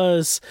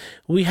because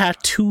we had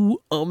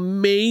two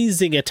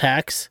amazing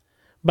attacks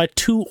by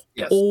two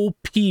yes,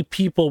 OP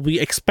people we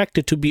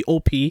expected to be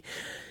OP.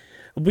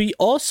 We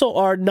also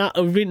are not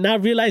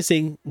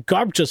realizing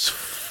Garb just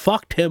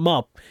fucked him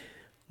up.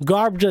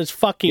 Garb just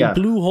fucking yeah,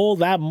 blue hole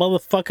that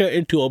motherfucker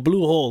into a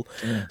blue hole.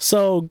 yeah.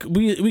 So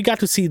we got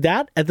to see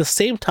that. At the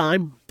same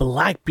time,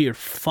 Blackbeard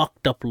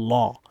fucked up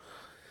Law.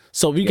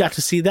 So we got to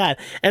Yes. see that.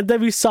 And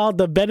then we saw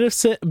the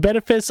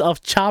benefits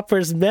of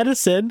Chopper's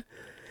medicine.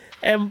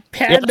 And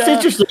Yeah, that's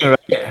interesting,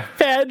 right?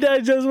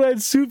 Panda just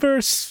went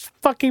super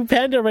fucking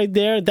Panda right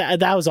there.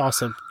 That was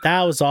awesome.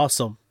 That was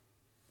awesome.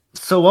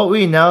 So what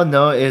we now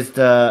know is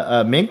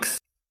the minks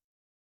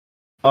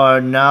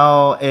are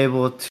now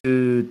able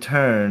to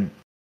turn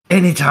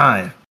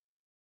anytime.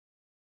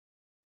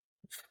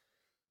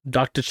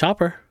 Dr.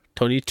 Chopper.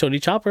 Tony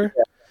Chopper.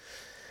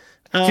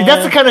 See,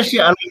 that's the kind of shit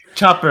I like.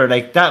 Chopper,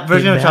 like that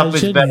version of Chopper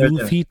is better.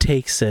 Luffy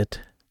takes it.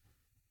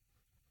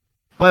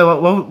 Wait,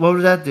 what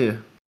would that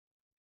do?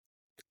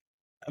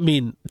 I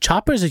mean,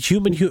 Chopper is a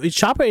human.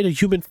 Chopper ate a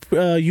human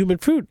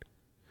fruit.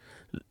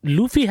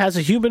 Luffy has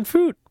a human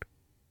fruit.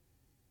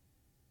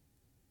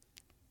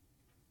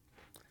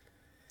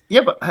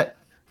 Yeah, but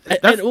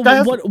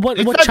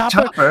what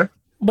Chopper?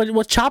 But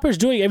what Chopper's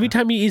doing every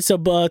time he eats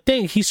a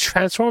thing, he's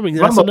transforming.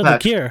 That's Rumble another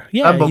pack. gear.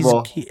 Yeah,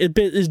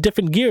 It's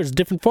different gears,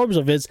 different forms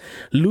of his.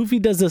 Luffy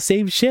does the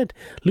same shit.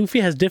 Luffy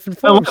has different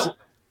forms.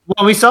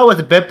 What we saw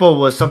with Beppo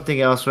was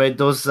something else, right?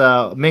 Those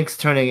minks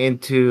turning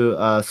into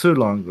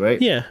Sulong,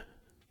 right? Yeah.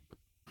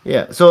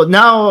 Yeah. So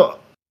now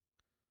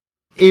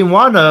in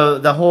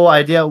Wano, the whole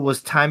idea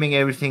was timing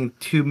everything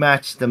to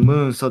match the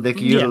moon so they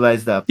can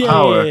utilize that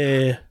power.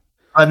 Yeah.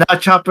 Now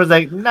Chopper's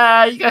like,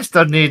 nah, you guys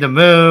don't need the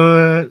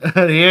moon.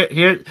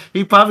 here,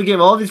 he probably gave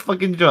all these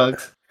fucking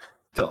drugs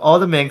to all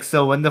the minks.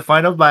 So when the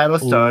final battle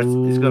starts,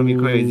 it's gonna be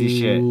crazy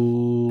shit.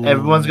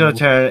 Everyone's gonna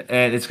turn,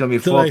 and it's gonna be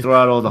full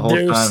throttle the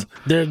whole time.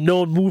 There's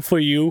no moon for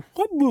you.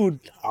 What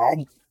moon?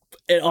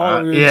 It's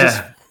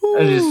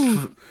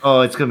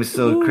gonna be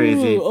so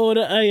crazy.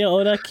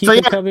 Oda,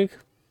 keep coming.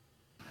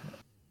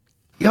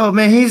 Yo,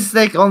 man, he's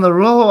like on the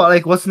roll.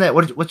 Like, what's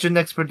next? What's your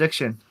next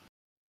prediction?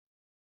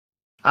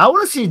 I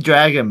want to see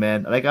Dragon,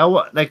 man.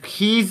 Like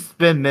he's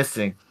been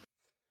missing.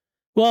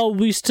 Well,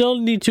 we still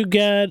need to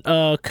get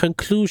a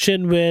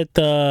conclusion with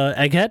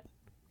Egghead.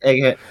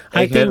 I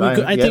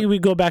think we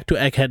go back to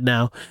Egghead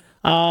now.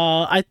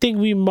 I think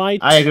we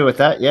might. I agree with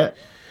that. Yeah.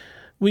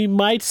 We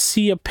might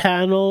see a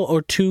panel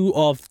or two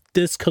of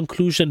this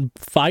conclusion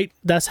fight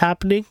that's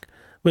happening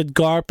with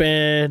Garp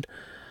and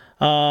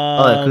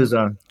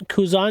Kuzan.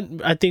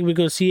 Kuzan, I think we're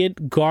going to see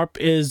it. Garp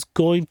is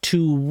going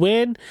to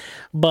win,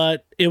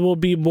 but it will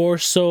be more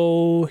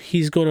so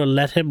he's going to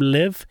let him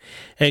live,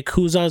 and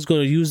Kuzan is going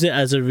to use it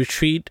as a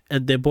retreat,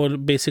 and they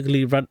both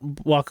basically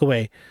walk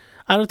away.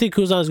 I don't think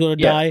Kuzan is going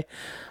to die.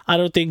 I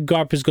don't think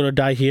Garp is going to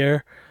die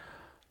here,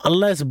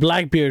 unless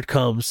Blackbeard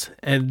comes,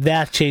 and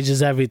that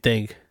changes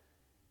everything.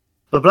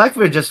 But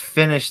Blackbeard just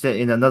finished it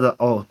in another.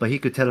 Oh, but he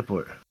could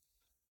teleport.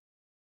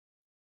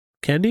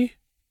 Can he?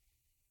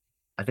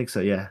 I think so,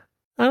 yeah.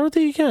 I don't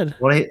think he can.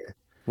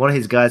 One of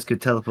his guys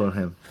could teleport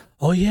him.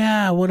 Oh,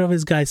 yeah, one of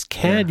his guys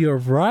can. Yeah. You're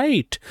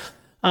right.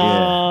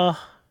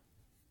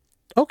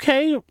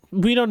 Okay,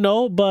 we don't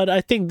know, but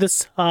I think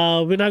this,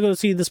 we're not going to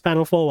see this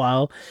panel for a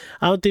while.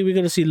 I don't think we're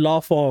going to see Law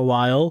for a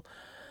while.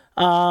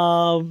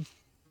 Law's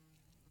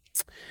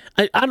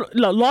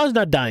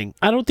not dying.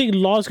 I don't think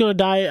Law's going to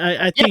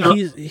die. I think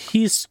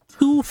he's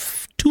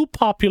too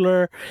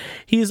popular.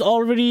 He's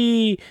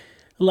already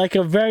like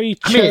a very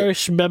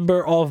cherished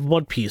member of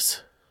One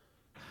Piece.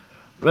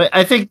 Right,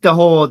 I think the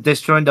whole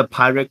destroying the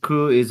pirate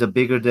crew is a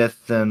bigger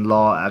death than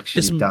Law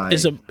actually dying.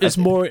 It's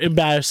more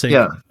embarrassing.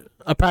 Yeah,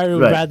 a pirate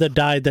would rather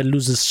die than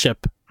lose his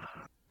ship.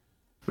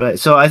 Right,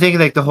 so I think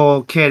like the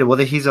whole kid,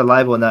 whether he's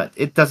alive or not,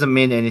 it doesn't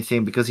mean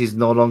anything because he's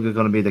no longer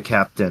going to be the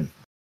captain.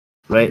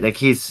 Right, like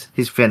he's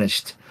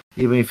finished.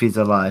 Even if he's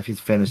alive, he's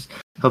finished.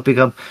 He'll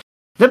become.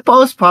 The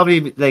boss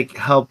probably like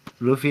help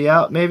Luffy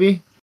out,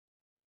 maybe.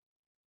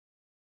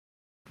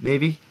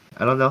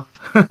 I don't know.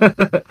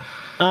 But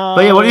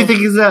yeah, what do you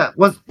think is that?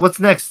 What's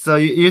next? So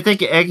you think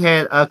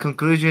Egghead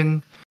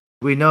conclusion?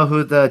 We know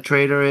who the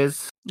traitor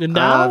is.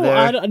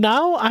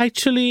 Now,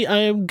 actually,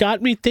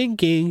 got me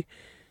thinking.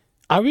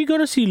 Are we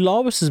gonna see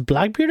Law versus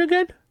Blackbeard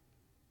again?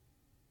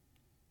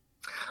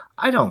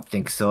 I don't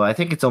think so. I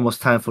think it's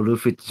almost time for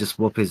Luffy to just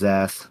whoop his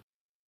ass.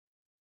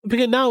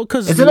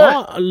 Because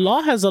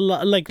Law has a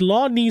lot. Like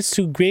Law needs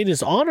to gain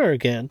his honor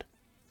again.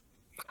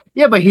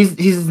 Yeah, but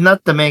he's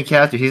not the main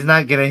character. He's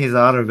not getting his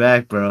honor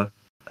back, bro.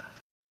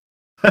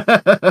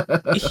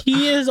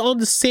 He is on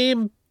the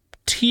same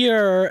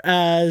tier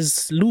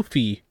as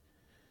Luffy.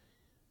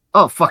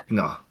 Oh, fuck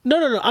no.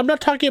 No. I'm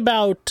not talking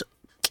about.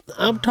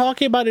 I'm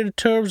talking about in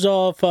terms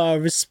of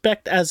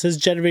respect as his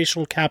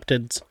generational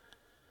captains.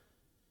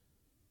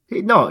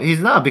 No,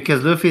 he's not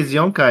because Luffy's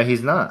Yonkai.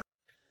 He's not.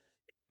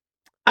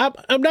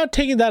 I'm not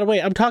taking that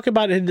away. I'm talking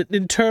about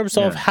in terms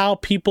of how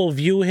people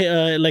view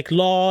like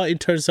Law, in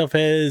terms of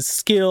his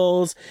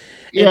skills,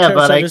 in Yeah, terms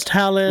but of like, his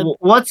talent.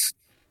 what's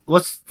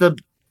the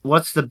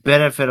what's the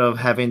benefit of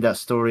having that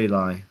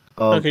storyline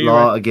of Okay, you're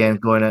right. Law again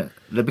going at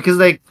because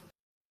like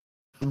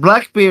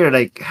Blackbeard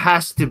like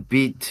has to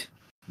beat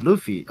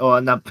Luffy. Oh,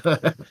 not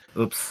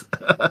oops.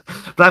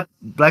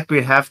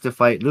 Blackbeard have to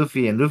fight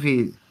Luffy, and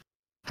Luffy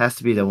has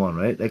to be the one,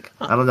 right? Like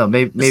I don't know,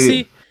 maybe.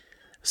 See,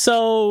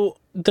 so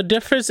the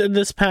difference in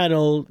this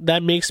panel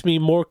that makes me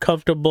more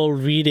comfortable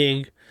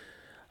reading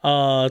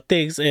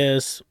things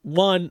is,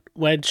 one,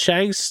 when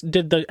Shanks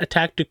did the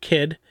attack to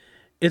Kid,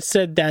 it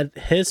said that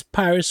his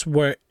pirates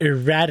were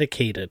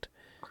eradicated.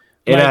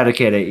 Like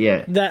Eradicated,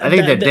 yeah. I that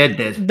think they're that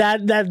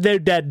that dead. that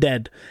they're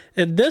dead.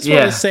 And this one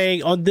is Yeah,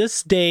 saying, on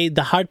this day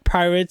the Heart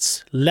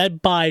Pirates,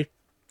 led by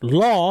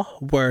Law,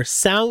 were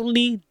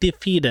soundly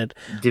defeated.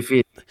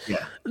 defeat.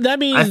 Yeah, That I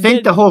means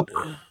think that,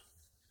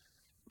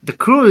 the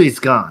crew is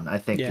gone. I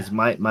think yeah. is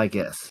my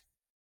guess.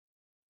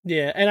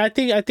 Yeah, and I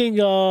think you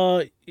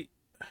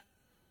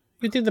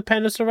think the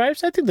panda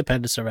survives? I think the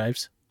panda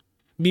survives.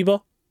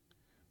 Bebo?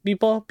 Yeah,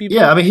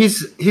 Bebo? I mean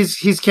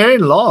he's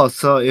carrying Law,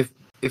 so if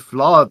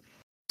Law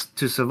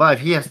to survive,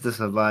 he has to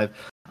survive.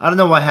 I don't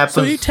know what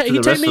So happens to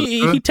the rest of the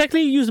he crew.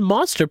 technically used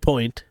Monster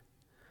Point.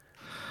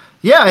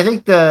 Yeah, I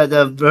think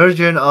the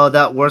version of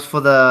that works for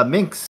the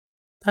Minx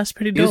That's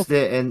pretty used dope.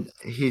 it, and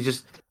he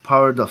just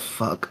powered the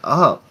fuck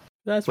up.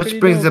 That's Which pretty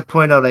brings dope. the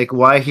point of like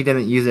why he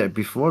didn't use it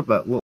before,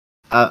 but well,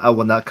 I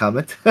will not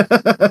comment.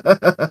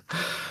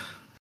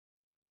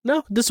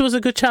 No, this was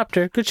a good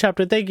chapter. Good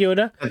chapter. Thank you,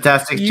 Oda.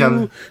 Fantastic, You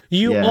chum.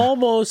 you Yeah,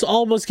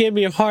 almost gave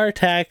me a heart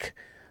attack,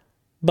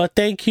 but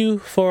thank you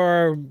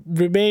for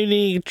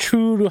remaining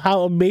true to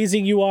how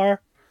amazing you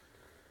are.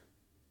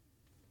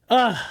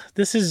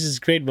 This is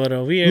just great,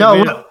 Moto.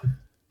 no,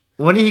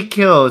 when he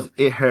kills,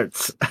 it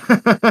hurts.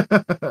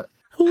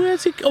 who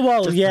is he?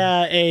 Well, Just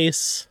yeah,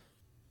 Ace.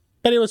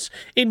 But it was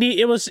it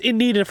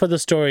needed for the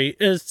story.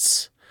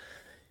 It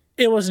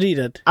was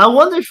needed. I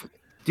wonder if.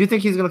 Do you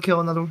think he's gonna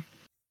kill another one?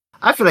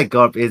 I feel like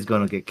Garp is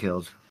gonna get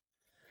killed.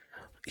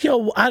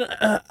 Yo,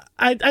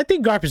 I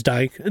think Garp is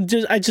dying.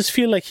 I just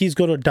feel like he's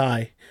gonna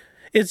die.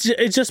 It's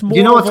just Do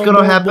you know more of what's a gonna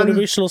more happen?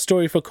 motivational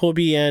story for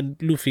Kobe and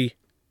Luffy.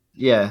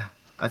 Yeah,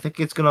 I think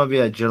it's gonna be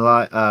a I think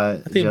July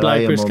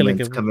Blackbeard's killing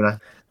moment him. coming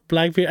up.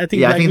 Blackbeard. I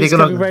think Yeah, I think they're Blackbeard's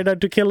coming gonna. right now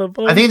to kill him.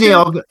 I Oh think they shit!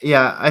 all.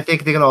 Yeah, I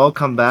think they're gonna all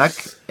come back,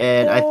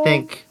 and I Oh,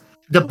 think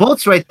the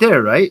boat's right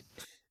there, right?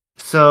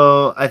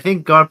 So I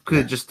think Garp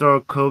could just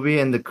throw Kobe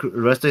and the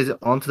rest of it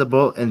onto the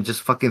boat and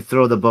just fucking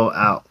throw the boat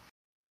out,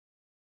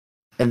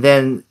 and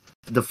then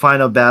the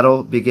final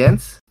battle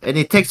begins. And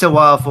it takes a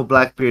while for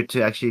Blackbeard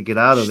to actually get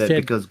out of it shit!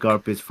 because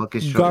Garp is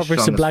fucking Garp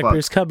versus strong as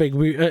Blackbeard's fuck. coming.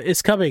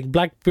 It's coming.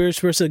 Blackbeard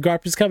versus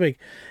Garp is coming.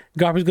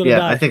 Garp is gonna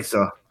Yeah, I die. think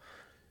so.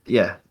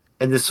 Yeah,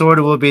 and the sword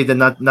will be the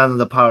none of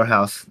the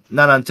powerhouse.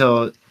 Not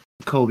until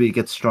Kobe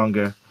gets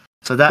stronger.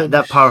 So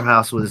that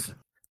powerhouse was,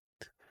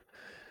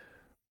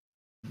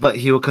 but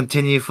he will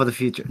continue for the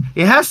future.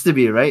 It has to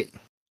be right.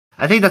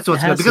 I think that's It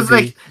what's good has to because be.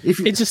 like if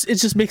It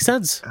just makes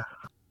sense.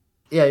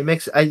 yeah, it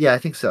makes yeah, I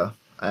think so.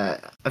 I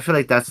feel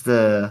like that's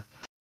the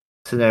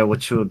scenario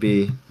which would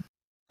be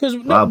Because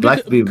wow, no,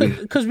 Black Baby.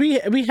 because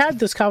we had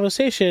this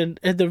conversation,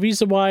 and the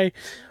reason why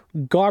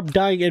Garp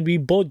dying, and we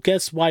both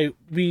guess why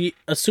we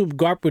assumed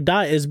Garp would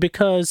die, is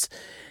because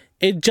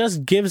it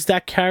just gives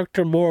that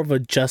character more of a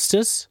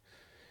justice,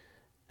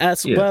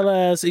 as Yeah, well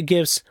as it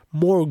gives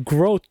more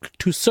growth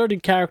to certain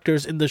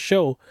characters in the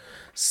show.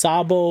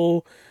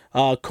 Sabo,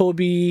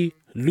 Kobe,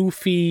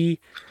 Luffy,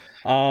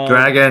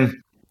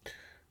 Dragon.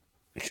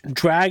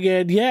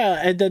 Dragon,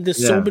 yeah, and then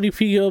there's so Yeah. many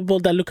people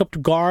that look up to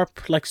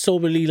Garp, like so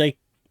many, like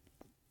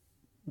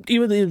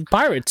even in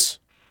pirates.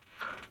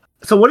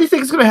 So what do you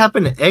think is gonna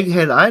happen in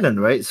Egghead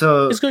Island? Right.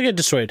 So It's gonna get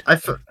destroyed. I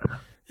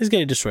It's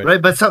getting destroyed. right,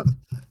 but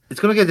it's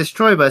gonna get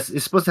destroyed, but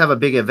it's supposed to have a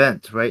big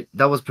event, right?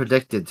 That was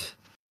predicted.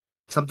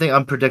 Something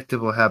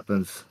unpredictable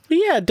happens.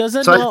 Yeah,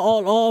 doesn't So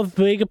all of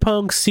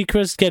Vegapunk's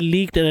secrets get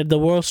leaked, and then the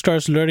world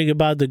starts learning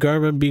about the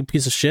government being a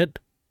piece of shit?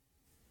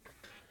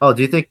 oh,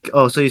 do you think?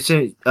 Oh, so you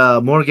see,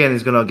 Morgan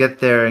is gonna get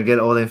there and get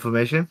all the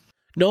information?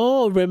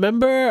 No,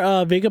 remember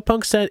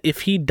Vegapunk said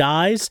if he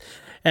dies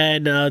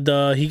and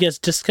he gets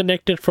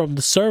disconnected from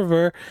the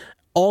server,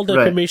 all the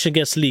Right. information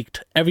gets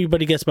leaked.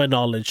 Everybody gets my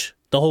knowledge.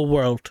 The whole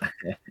world.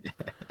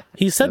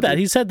 He said that.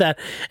 He said that.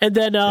 And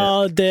then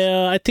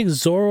I think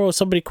Zoro or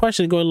somebody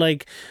questioned, going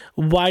like,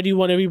 "Why do you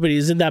want everybody?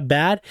 Isn't that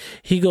bad?"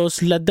 He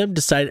goes, "Let them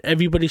decide.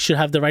 Everybody should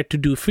have the right to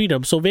do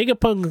freedom." So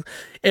Vegapunk,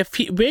 if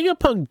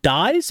Vegapunk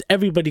dies,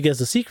 everybody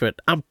gets a secret.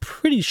 I'm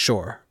pretty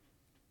sure.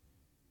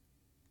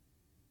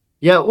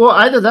 Yeah, well,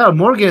 either that or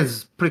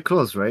Morgan's pretty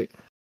close, right?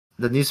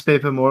 The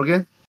newspaper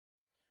Morgan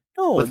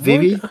No, with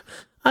Vivi.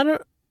 I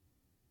don't.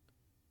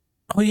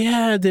 Oh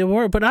yeah, they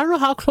were, but I don't know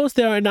how close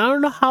they are, and I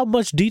don't know how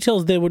much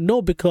details they would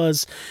know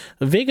because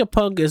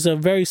Vegapunk is a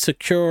very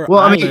secure Well,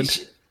 I mean,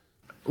 island.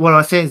 what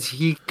I'm saying is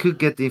he could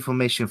get the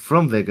information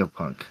from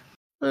Vegapunk.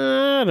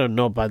 I don't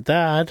know about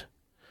that.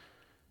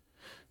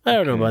 I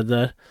don't know about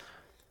that.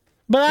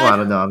 But I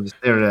don't know. I'm just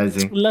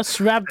theorizing.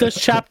 Let's wrap this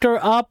chapter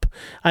up.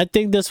 I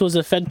think this was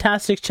a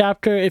fantastic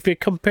chapter. If you're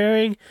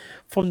comparing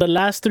from the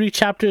last 3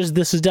 chapters,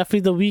 this is definitely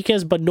the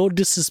weakest, but no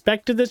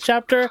disrespect to this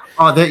chapter.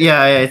 Oh,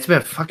 yeah, it's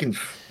been fucking...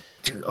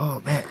 Dude,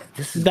 oh, man.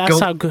 That's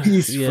how good...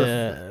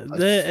 Yeah.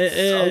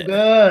 So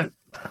good.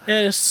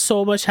 There's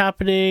so much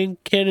happening.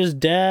 Kid is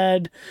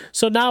dead.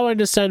 So now I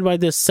understand why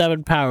there's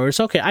 7 powers.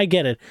 Okay, I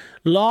get it.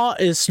 Law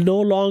is no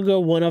longer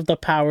one of the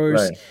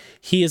powers. Right.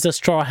 He is a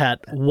Straw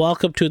Hat.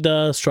 Welcome to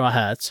the Straw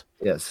Hats.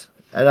 Yes.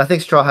 And I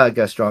think Straw Hat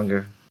got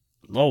stronger.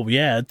 Oh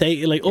yeah.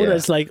 They like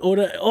Oda's like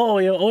Oda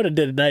Oda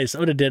did it nice.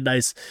 Oda did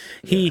nice.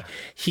 He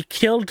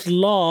killed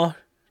Law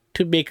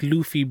to make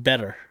Luffy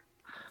better.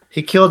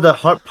 He killed the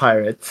Heart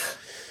Pirates.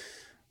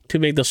 To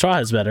make the Straw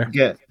Hats better.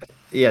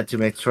 Yeah, to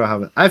make Straw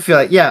Hat. I feel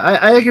like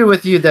I agree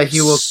with you that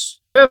he will.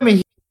 I mean,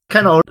 he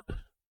kind of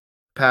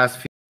past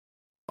few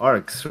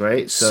arcs,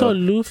 right? So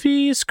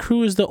Luffy's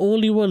crew is the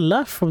only one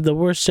left from the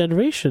worst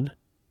generation.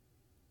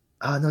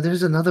 No,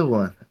 there's another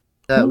one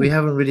that we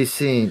haven't really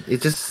seen.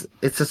 It's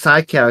a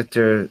side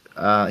character.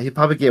 He'll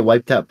probably get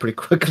wiped out pretty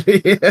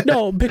quickly.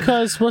 No,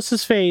 because what's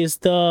his face?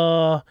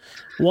 The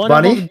one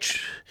Bonnie?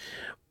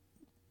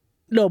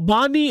 No,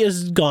 Bonnie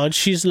is gone.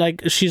 She's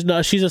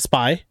a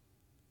spy.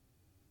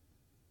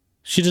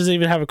 She doesn't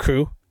even have a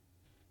crew.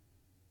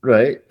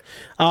 Right.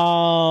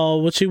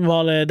 What you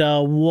call it?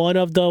 One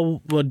of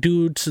the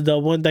dudes, the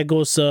one that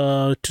goes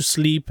to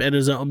sleep and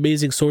is an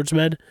amazing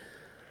swordsman.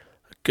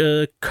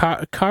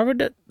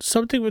 Carved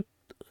something with.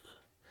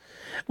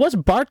 What's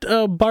what's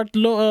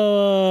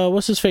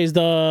his face?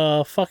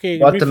 The fucking.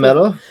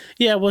 Bartomelo?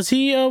 Yeah, was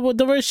he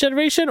the worst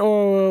generation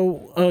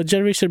or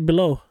generation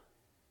below?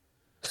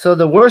 So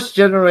the worst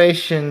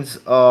generations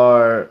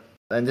are,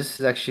 and this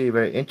is actually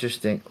very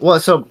interesting. Well,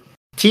 so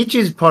Teach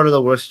is part of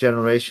the worst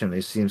generation.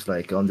 It seems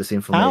like on this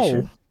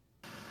information.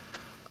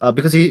 How?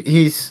 Because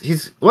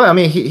he's well. I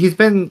mean, he's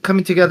been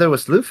coming together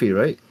with Luffy,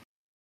 right?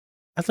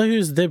 I thought he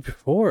was there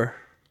before.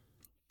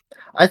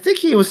 I think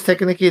he was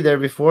technically there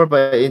before,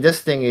 but in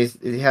this thing,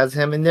 it has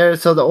him in there.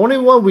 So the only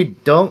one we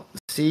don't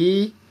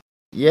see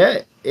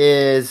yet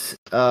is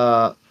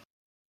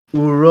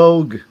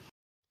Rogue.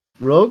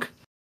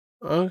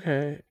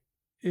 Okay,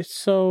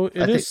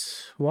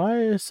 Why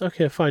is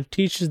okay? Fine.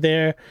 Teach is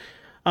there.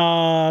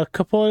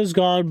 Capone is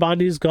gone.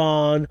 Bondi's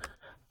gone.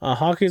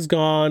 Hawk is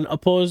gone.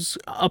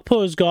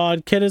 Appo is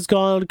gone. Kid is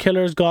gone.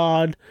 Killer's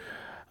gone.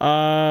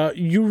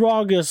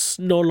 Urog is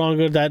no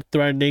longer that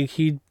threatening.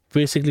 He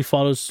basically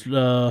follows.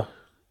 No,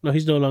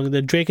 he's no longer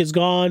there. Drake is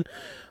gone.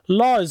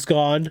 Law is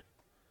gone.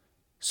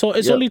 So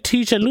it's only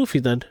Teach and Luffy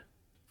then.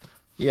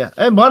 Yeah,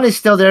 and Bonnie's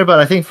still there, but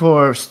I think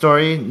for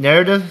story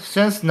narrative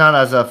sense, not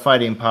as a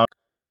fighting power.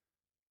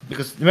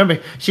 Because remember,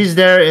 she's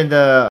there in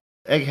the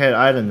Egghead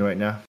Island right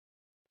now.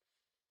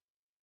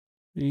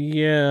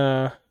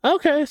 Yeah.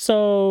 Okay,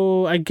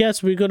 so I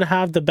guess we're gonna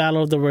have the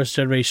Battle of the Worst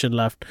Generation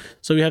left.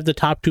 So we have the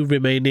top 2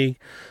 remaining.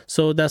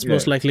 So that's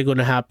most likely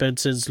gonna happen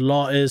since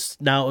Law is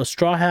now a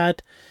Straw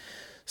Hat.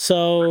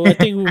 So I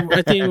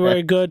think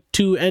we're good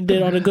to end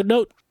it on a good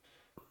note.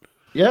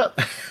 Yep.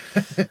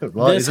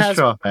 Law is a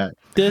Straw Hat.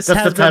 That's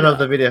the title of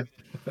the video.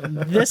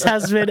 This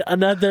has been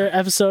another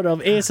episode of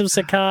ASM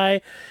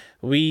Sekai.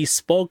 We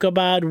spoke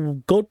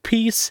about Goat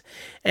Piece,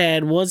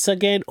 and once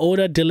again,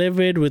 Oda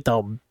delivered with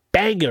a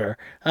banger.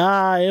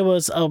 It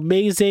was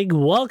amazing.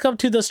 Welcome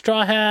to the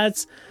Straw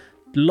Hats.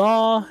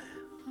 Law,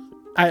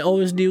 I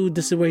always knew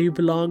this is where you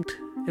belonged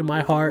in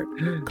my heart,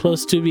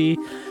 close to me.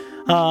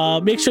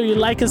 Make sure you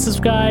like and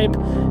subscribe.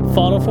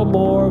 Follow for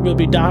more. We'll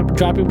be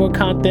dropping more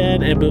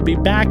content, and we'll be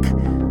back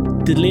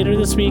later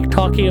this week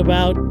talking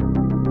about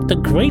the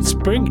great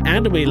spring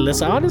anime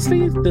list.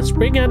 Honestly, the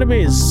spring anime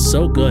is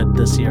so good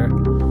this year.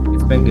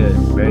 It's been good.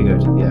 Very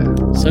good. Yeah.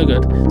 So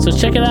good. So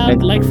check it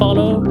out. Like,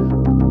 follow.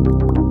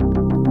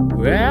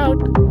 We're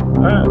out.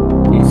 All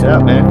right. Peace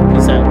out, man.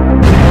 Peace out.